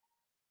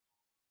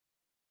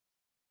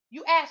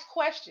 You ask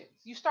questions.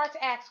 You start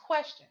to ask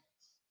questions.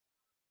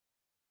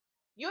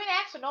 You ain't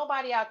asking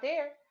nobody out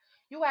there.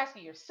 You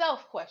asking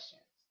yourself questions.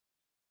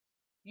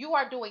 You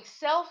are doing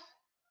self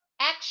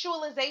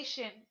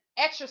actualization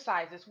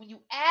exercises when you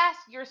ask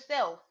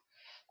yourself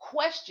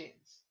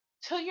questions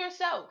to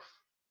yourself.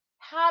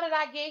 How did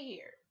I get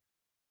here?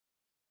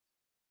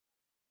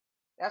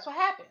 That's what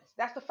happens.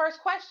 That's the first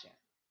question.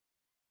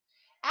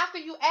 After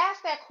you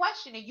ask that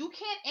question and you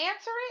can't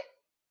answer it,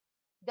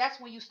 that's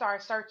when you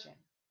start searching.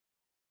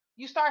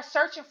 You start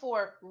searching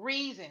for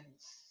reasons,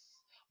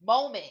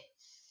 moments,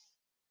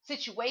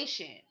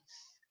 situations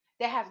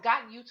that have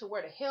gotten you to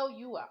where the hell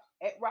you are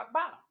at rock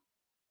bottom.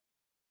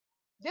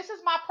 This is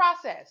my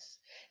process.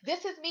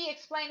 This is me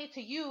explaining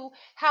to you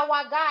how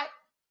I got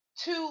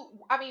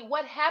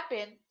what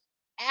happened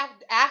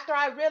after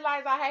I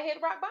realized I had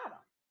hit rock bottom.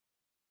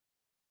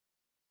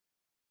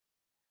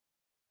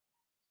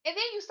 And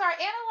then you start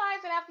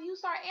analyzing, after you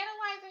start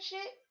analyzing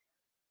shit,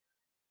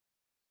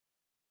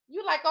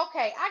 you like,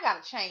 okay, I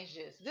gotta change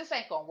this. This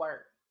ain't gonna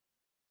work.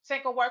 This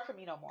ain't gonna work for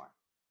me no more.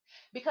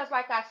 Because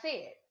like I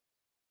said,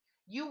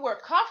 you were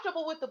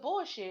comfortable with the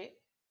bullshit.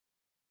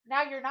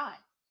 Now you're not.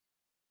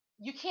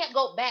 You can't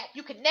go back.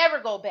 You can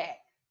never go back.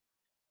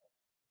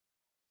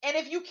 And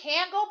if you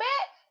can go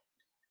back,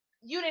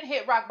 you didn't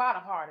hit rock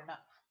bottom hard enough.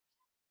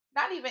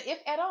 Not even if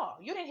at all.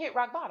 You didn't hit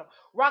rock bottom.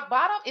 Rock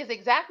bottom is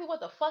exactly what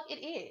the fuck it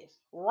is.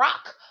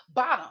 Rock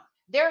bottom.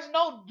 There's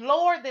no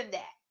lower than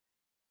that.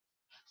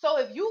 So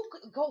if you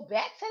go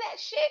back to that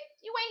shit,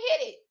 you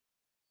ain't hit it.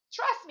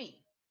 Trust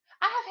me.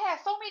 I have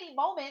had so many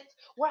moments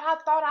where I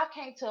thought I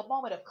came to a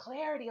moment of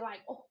clarity, like,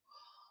 oh,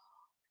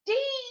 ding,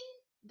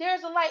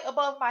 there's a light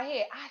above my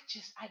head.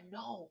 I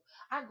know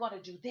I'm going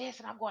to do this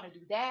and I'm going to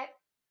do that.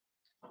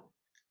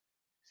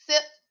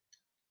 Sip.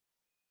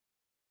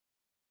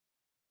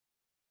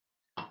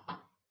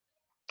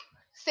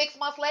 6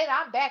 months later,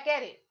 I'm back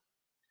at it.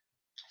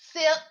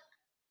 Sip.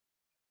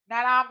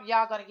 Now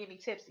y'all going to get me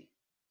tipsy.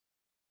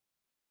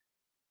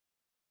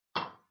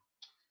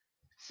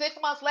 6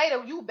 months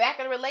later, you back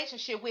in a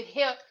relationship with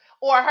him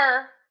or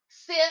her.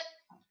 Sip.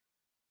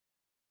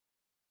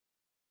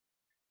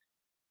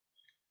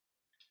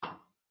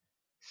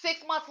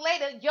 6 months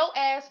later, your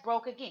ass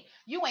broke again.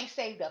 You ain't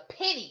saved a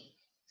penny.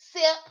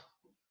 Sip.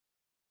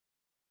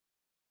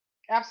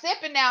 I'm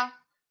sipping now.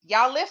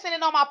 Y'all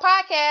listening on my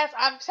podcast.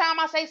 Every time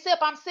I say sip,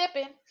 I'm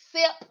sipping.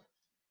 Sip.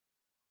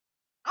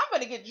 I'm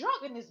gonna get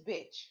drunk in this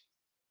bitch.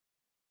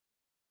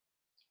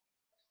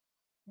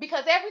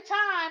 Because every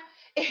time,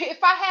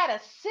 if I had a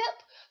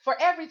sip for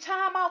every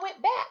time I went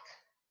back,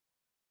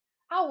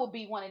 I would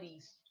be one of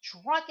these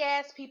drunk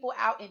ass people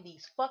out in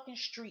these fucking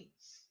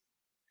streets.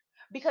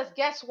 Because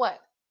guess what?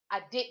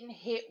 I didn't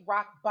hit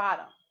rock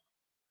bottom.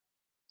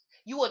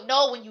 You will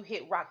know when you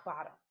hit rock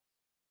bottom.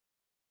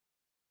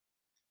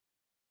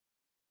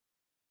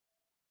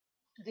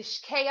 This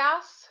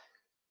chaos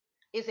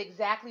is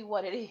exactly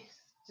what it is.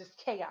 Just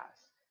chaos.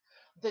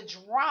 The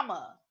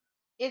drama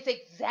is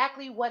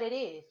exactly what it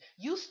is.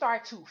 You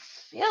start to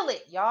feel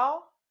it,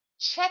 y'all.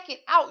 Check it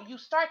out. You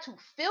start to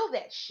feel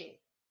that shit.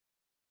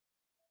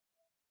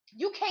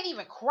 You can't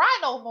even cry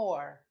no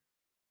more.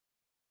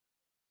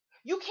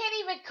 You can't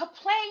even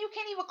complain. You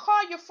can't even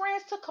call your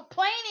friends to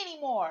complain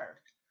anymore.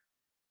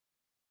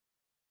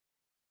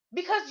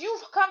 Because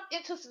you've come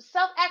into some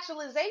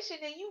self-actualization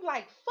and you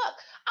like, fuck,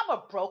 I'm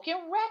a broken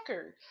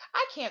record.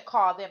 I can't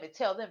call them and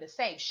tell them the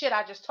same shit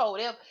I just told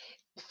them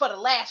for the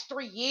last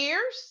 3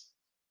 years.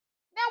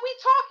 Now we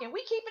talking.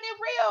 We keeping it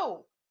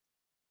real.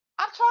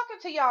 I'm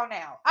talking to y'all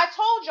now. I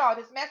told y'all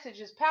this message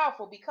is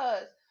powerful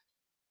because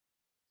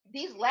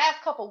these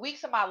last couple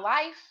weeks of my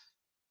life,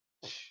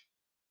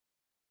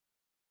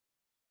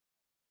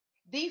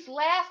 these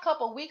last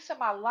couple weeks of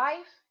my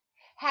life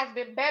has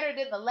been better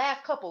than the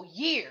last couple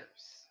years.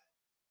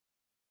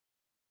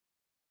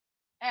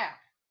 Now,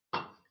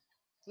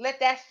 let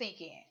that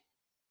sink in.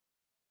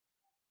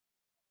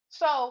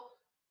 So,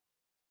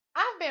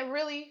 I've been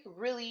really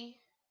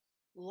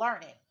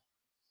learning,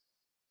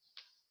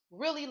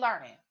 really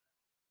learning.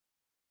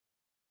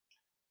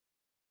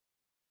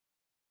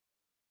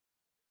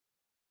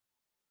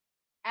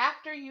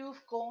 After you've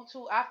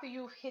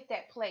hit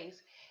that place,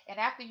 and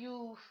after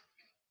you've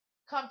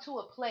come to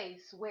a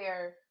place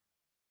where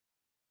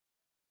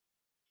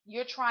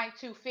you're trying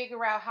to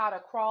figure out how to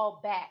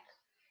crawl back,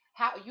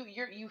 how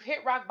you've hit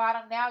rock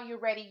bottom. Now you're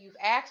ready. You've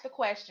asked the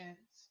questions.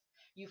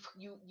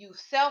 You've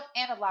self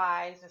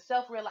analyzed and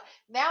self realized.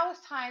 Now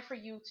it's time for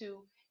you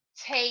to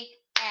take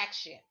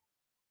action.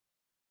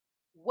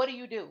 What do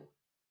you do?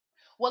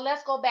 Well,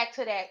 let's go back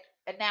to that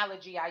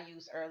analogy I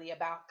used earlier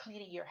about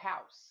cleaning your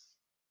house.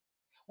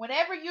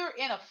 Whenever you're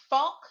in a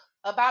funk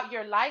about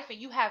your life and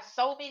you have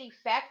so many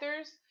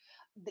factors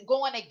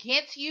going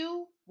against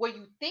you, where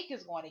you think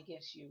is going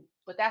against you,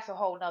 but that's a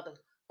whole nother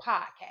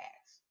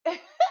podcast.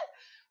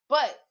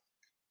 But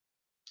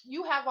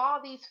you have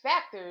all these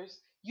factors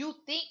you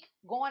think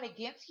going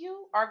against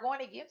you are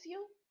going against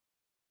you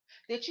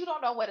that you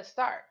don't know where to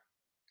start.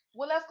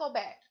 Well, let's go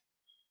back.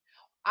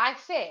 I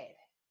said,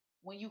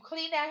 when you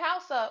clean that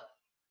house up,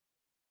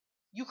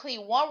 you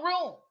clean one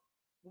room.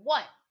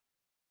 One.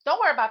 Don't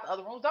worry about the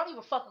other rooms. Don't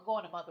even fucking go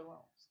in them other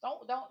rooms.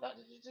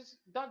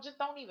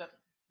 Don't even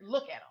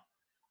look at them.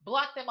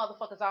 Block them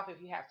motherfuckers off if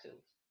you have to.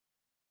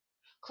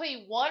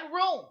 Clean one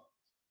room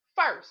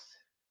first.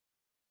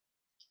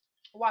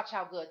 Watch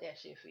how good that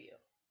shit feel.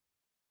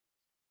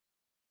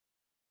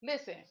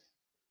 Listen,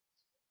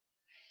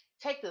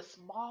 take the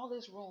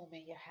smallest room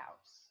in your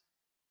house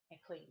and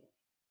clean it.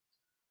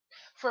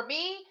 For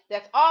me,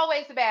 that's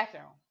always the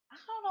bathroom. I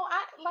don't know.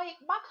 I like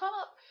my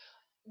cup.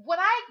 When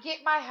I get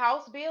my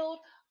house built,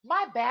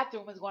 my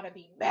bathroom is going to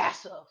be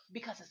massive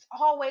because it's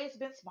always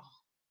been small.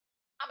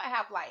 I'm gonna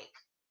have like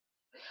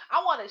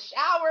I want a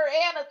shower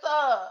and a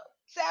tub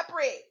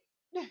separate.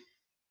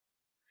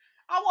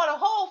 I want a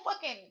whole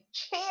fucking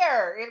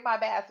chair in my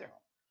bathroom.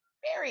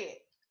 Period.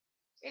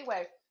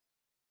 Anyway,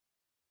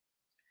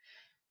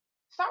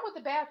 start with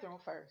the bathroom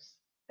first.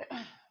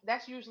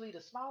 That's usually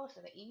the smallest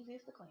and the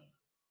easiest to clean.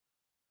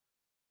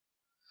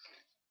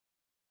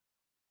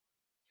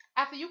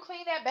 After you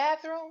clean that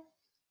bathroom,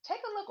 take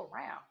a look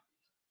around.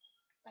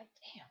 Like,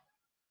 damn,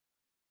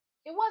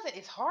 it wasn't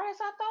as hard as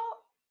I thought,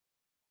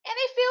 and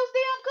it feels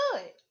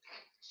damn good.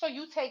 So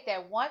you take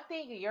that one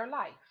thing in your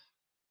life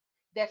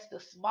that's the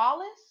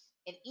smallest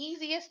and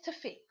easiest to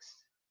fix,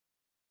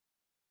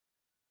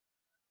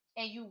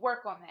 and you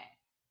work on that.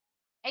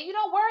 And you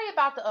don't worry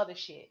about the other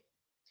shit.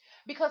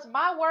 Because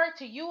my word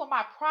to you and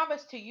my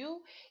promise to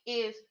you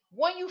is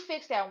when you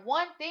fix that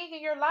one thing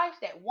in your life,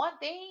 that one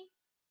thing,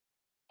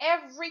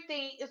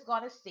 everything is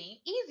going to seem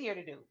easier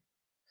to do.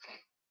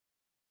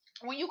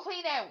 When you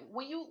clean that,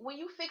 when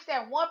you fix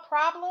that one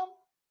problem,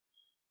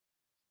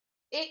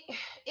 it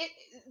it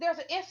there's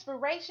an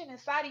inspiration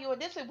inside of you.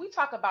 And this is we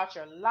talk about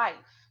your life.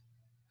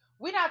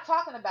 We're not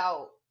talking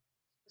about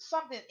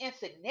something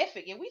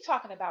insignificant. We're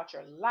talking about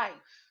your life.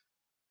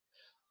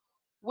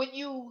 When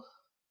you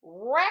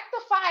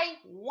rectify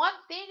one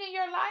thing in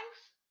your life,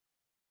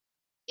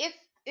 it's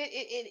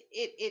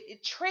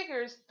it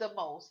triggers the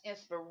most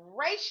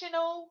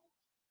inspirational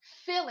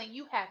feeling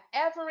you have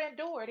ever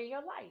endured in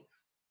your life.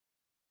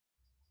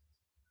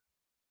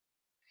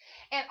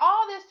 And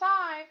all this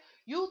time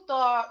you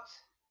thought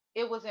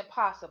it was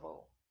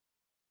impossible.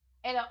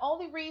 And the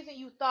only reason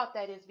you thought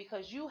that is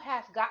because you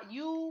had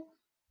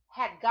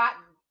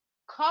gotten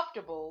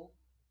comfortable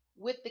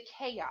with the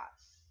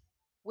chaos,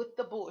 with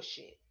the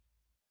bullshit.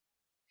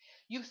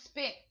 You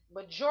spent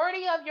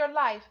majority of your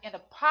life in a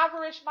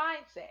impoverished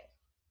mindset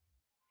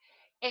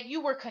and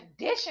you were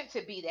conditioned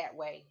to be that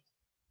way.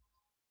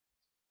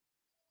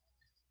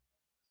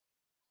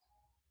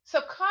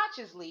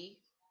 Subconsciously,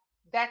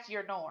 that's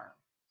your norm.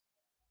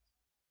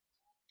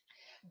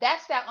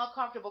 That's that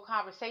uncomfortable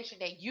conversation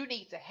that you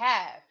need to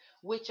have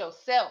with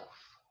yourself.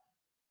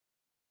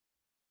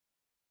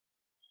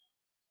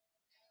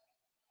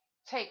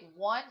 Take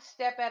one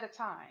step at a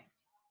time.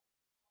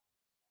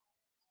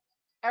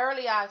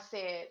 Earlier, I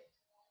said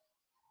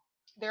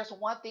there's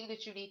one thing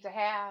that you need to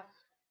have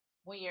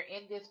when you're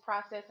in this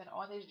process and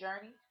on this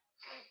journey.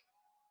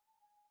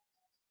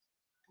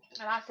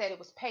 And I said it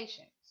was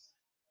patience.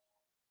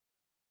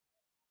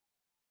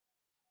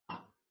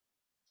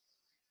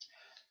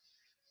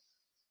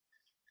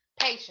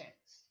 Patience.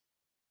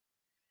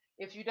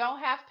 If you don't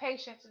have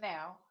patience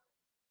now,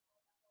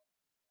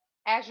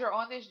 as you're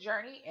on this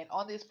journey and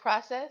on this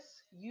process,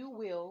 you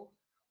will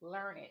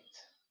learn it.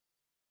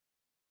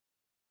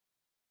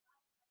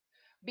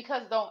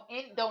 Because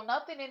don't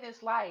nothing in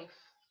this life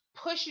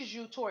pushes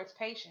you towards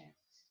patience.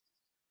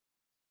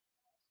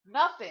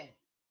 Nothing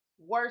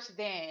worse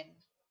than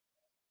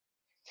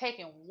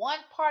taking one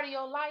part of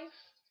your life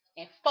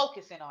and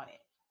focusing on it.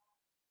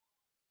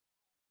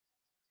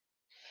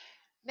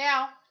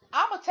 Now,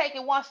 I'm gonna take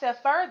it one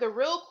step further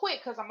real quick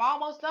because I'm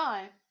almost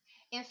done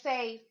and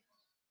say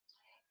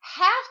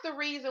half the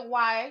reason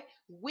why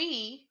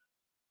we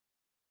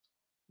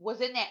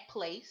was in that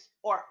place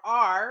or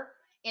are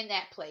in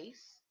that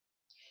place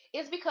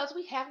is because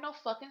we have no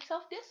fucking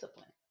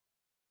self-discipline.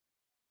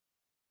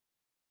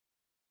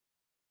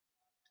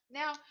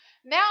 Now,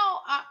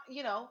 now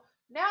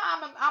now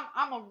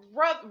I'm a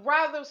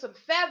rather some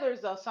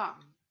feathers or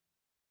something.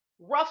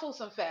 Ruffle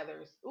some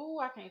feathers. Ooh,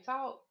 I can't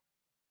talk.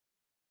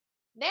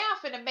 Now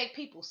I'm finna make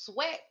people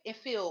sweat and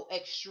feel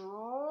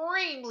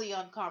extremely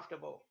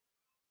uncomfortable.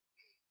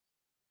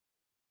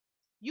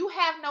 You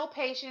have no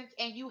patience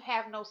and you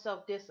have no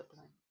self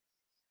discipline.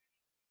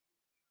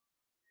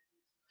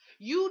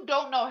 You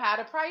don't know how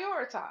to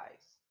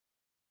prioritize.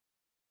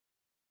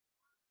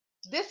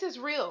 This is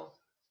real.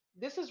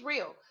 This is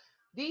real.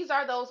 These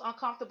are those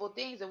uncomfortable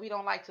things that we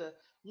don't like to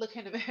look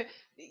in the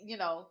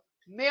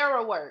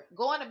mirror work.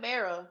 Go in the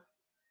mirror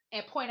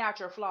and point out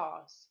your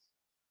flaws.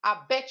 I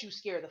bet you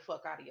scare the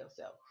fuck out of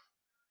yourself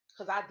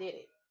because I did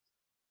it.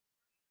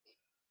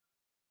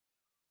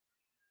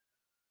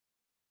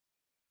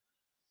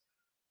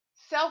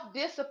 Self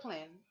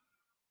discipline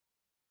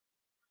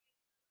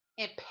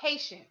and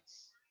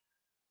patience,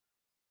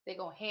 they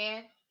go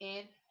hand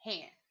in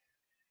hand.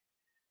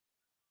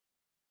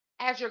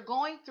 As you're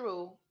going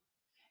through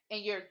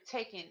and you're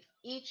taking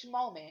each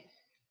moment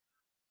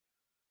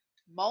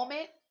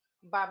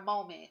by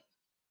moment,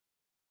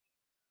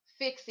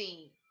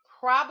 fixing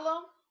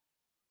problem,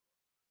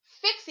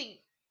 fixing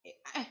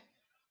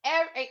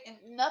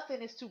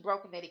nothing is too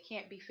broken that it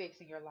can't be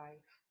fixed in your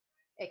life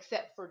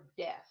except for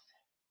death.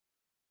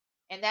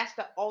 And that's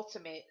the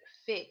ultimate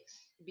fix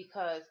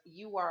because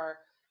you are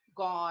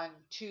gone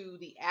to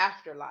the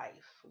afterlife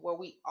where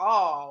we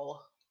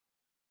all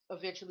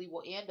eventually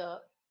will end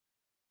up,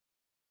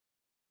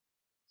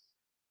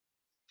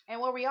 and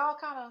where we all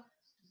kind of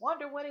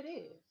wonder what it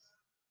is.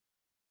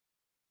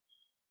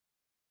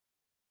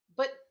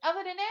 But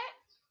other than that,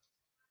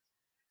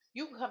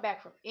 you can come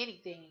back from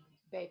anything,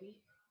 baby.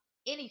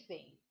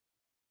 Anything.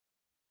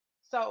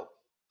 So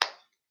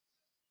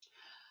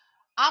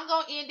I'm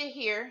gonna end it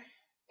here.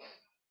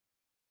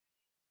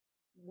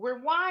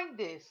 Rewind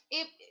this.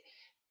 If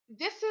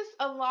this is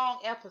a long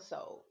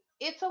episode,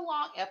 it's a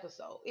long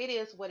episode. It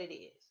is what it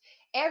is.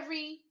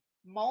 Every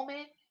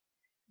moment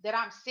that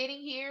I'm sitting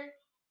here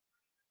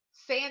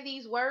saying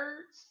these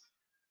words,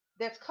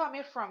 that's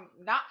coming from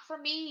not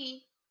from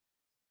me,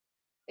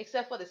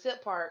 except for the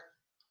sip part.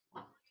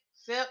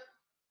 Sip.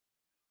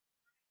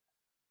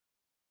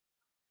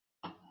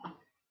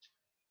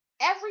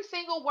 Every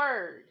single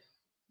word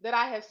that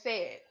I have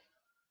said,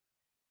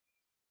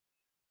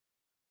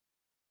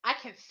 I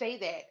can say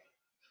that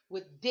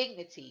with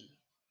dignity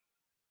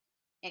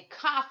and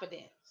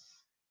confidence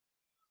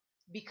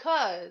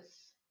because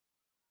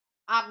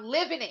I'm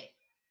living it.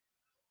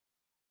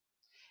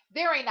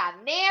 There ain't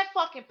a nan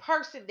fucking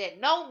person that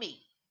know me.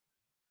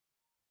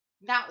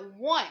 Not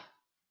one.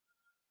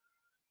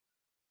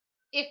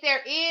 If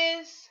there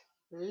is,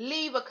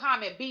 leave a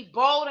comment. Be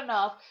bold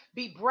enough,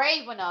 be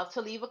brave enough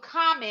to leave a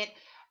comment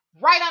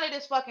right under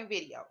this fucking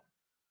video.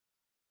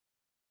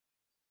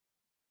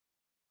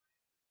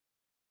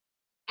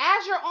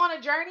 As you're on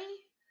a journey,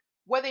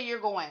 whether you're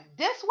going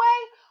this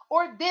way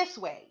or this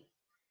way,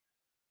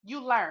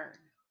 you learn.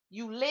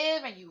 You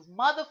live and you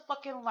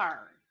motherfucking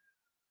learn.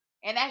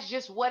 And that's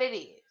just what it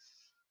is.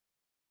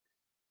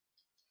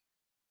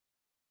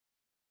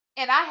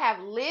 And I have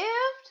lived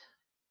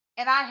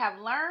and I have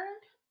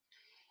learned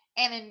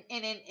and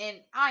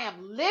I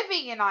am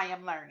living and I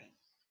am learning.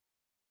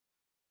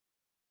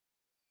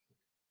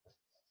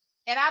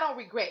 And I don't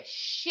regret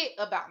shit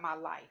about my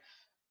life.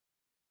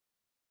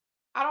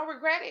 I don't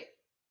regret it.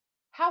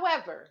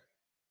 However,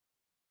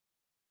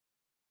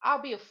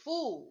 I'll be a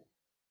fool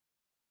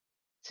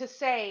to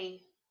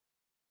say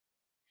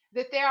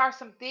that there are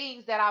some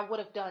things that I would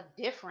have done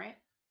different.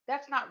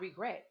 That's not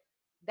regret.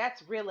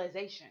 That's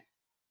realization.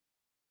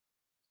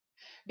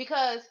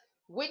 Because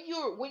when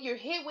you're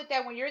hit with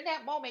that, when you're in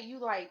that moment, you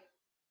like,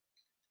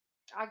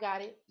 I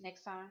got it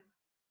next time.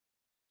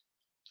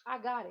 I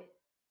got it.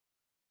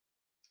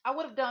 I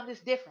would have done this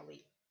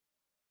differently.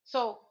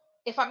 So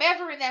if I'm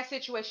ever in that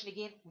situation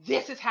again,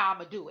 this is how I'm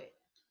gonna do it.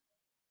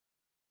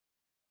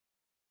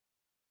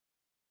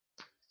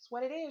 That's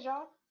what it is,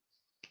 y'all.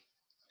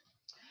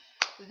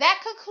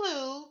 That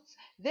concludes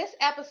this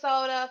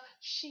episode of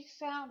She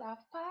Sound Off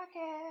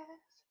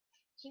Podcast.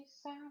 She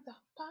Sound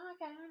Off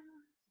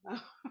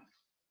Podcast.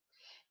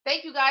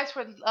 Thank you guys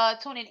for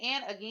tuning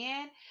in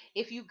again.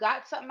 If you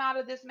got something out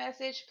of this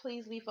message,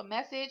 please leave a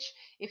message.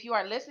 If you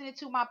are listening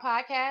to my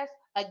podcast,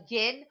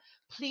 again,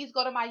 please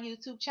go to my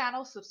YouTube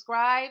channel,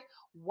 subscribe,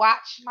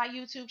 watch my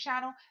YouTube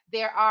channel.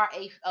 There are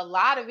a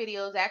lot of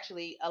videos,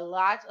 actually, a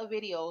lot of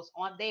videos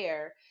on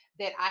there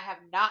that I have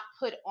not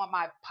put on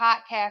my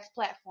podcast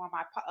platform,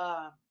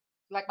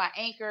 like my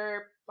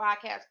Anchor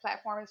podcast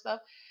platform and stuff,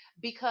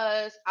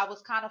 because I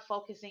was kind of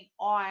focusing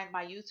on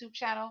my YouTube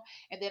channel,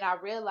 and then I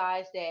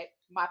realized that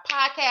my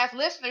podcast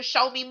listeners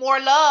show me more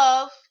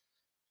love.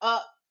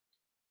 Uh,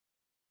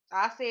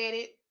 I said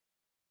it.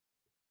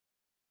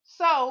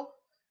 So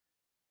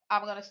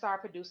I'm gonna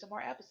start producing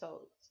more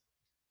episodes.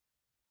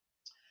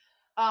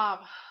 Um,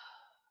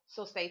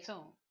 so stay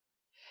tuned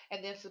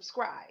and then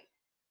subscribe.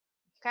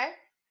 Okay.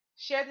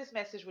 Share this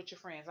message with your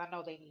friends. I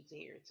know they need to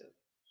hear it too.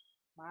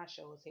 My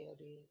show is hell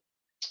did.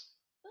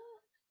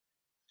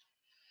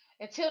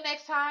 Until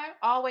next time,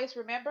 always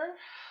remember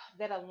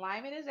that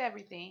alignment is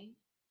everything,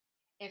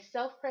 and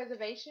self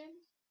preservation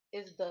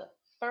is the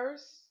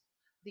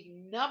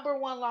number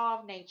one law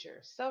of nature.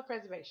 Self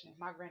preservation.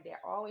 My granddad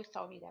always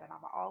told me that, and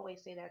I'm going to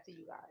always say that to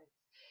you guys.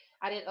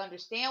 I didn't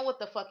understand what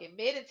the fuck it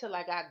meant until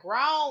I got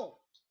grown.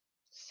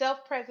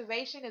 Self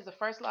preservation is the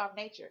first law of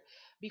nature.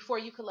 Before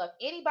you can love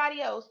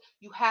anybody else,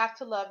 you have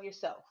to love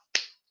yourself.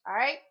 All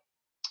right?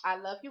 I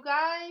love you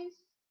guys.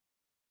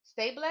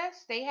 Stay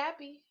blessed, stay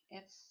happy,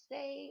 and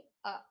stay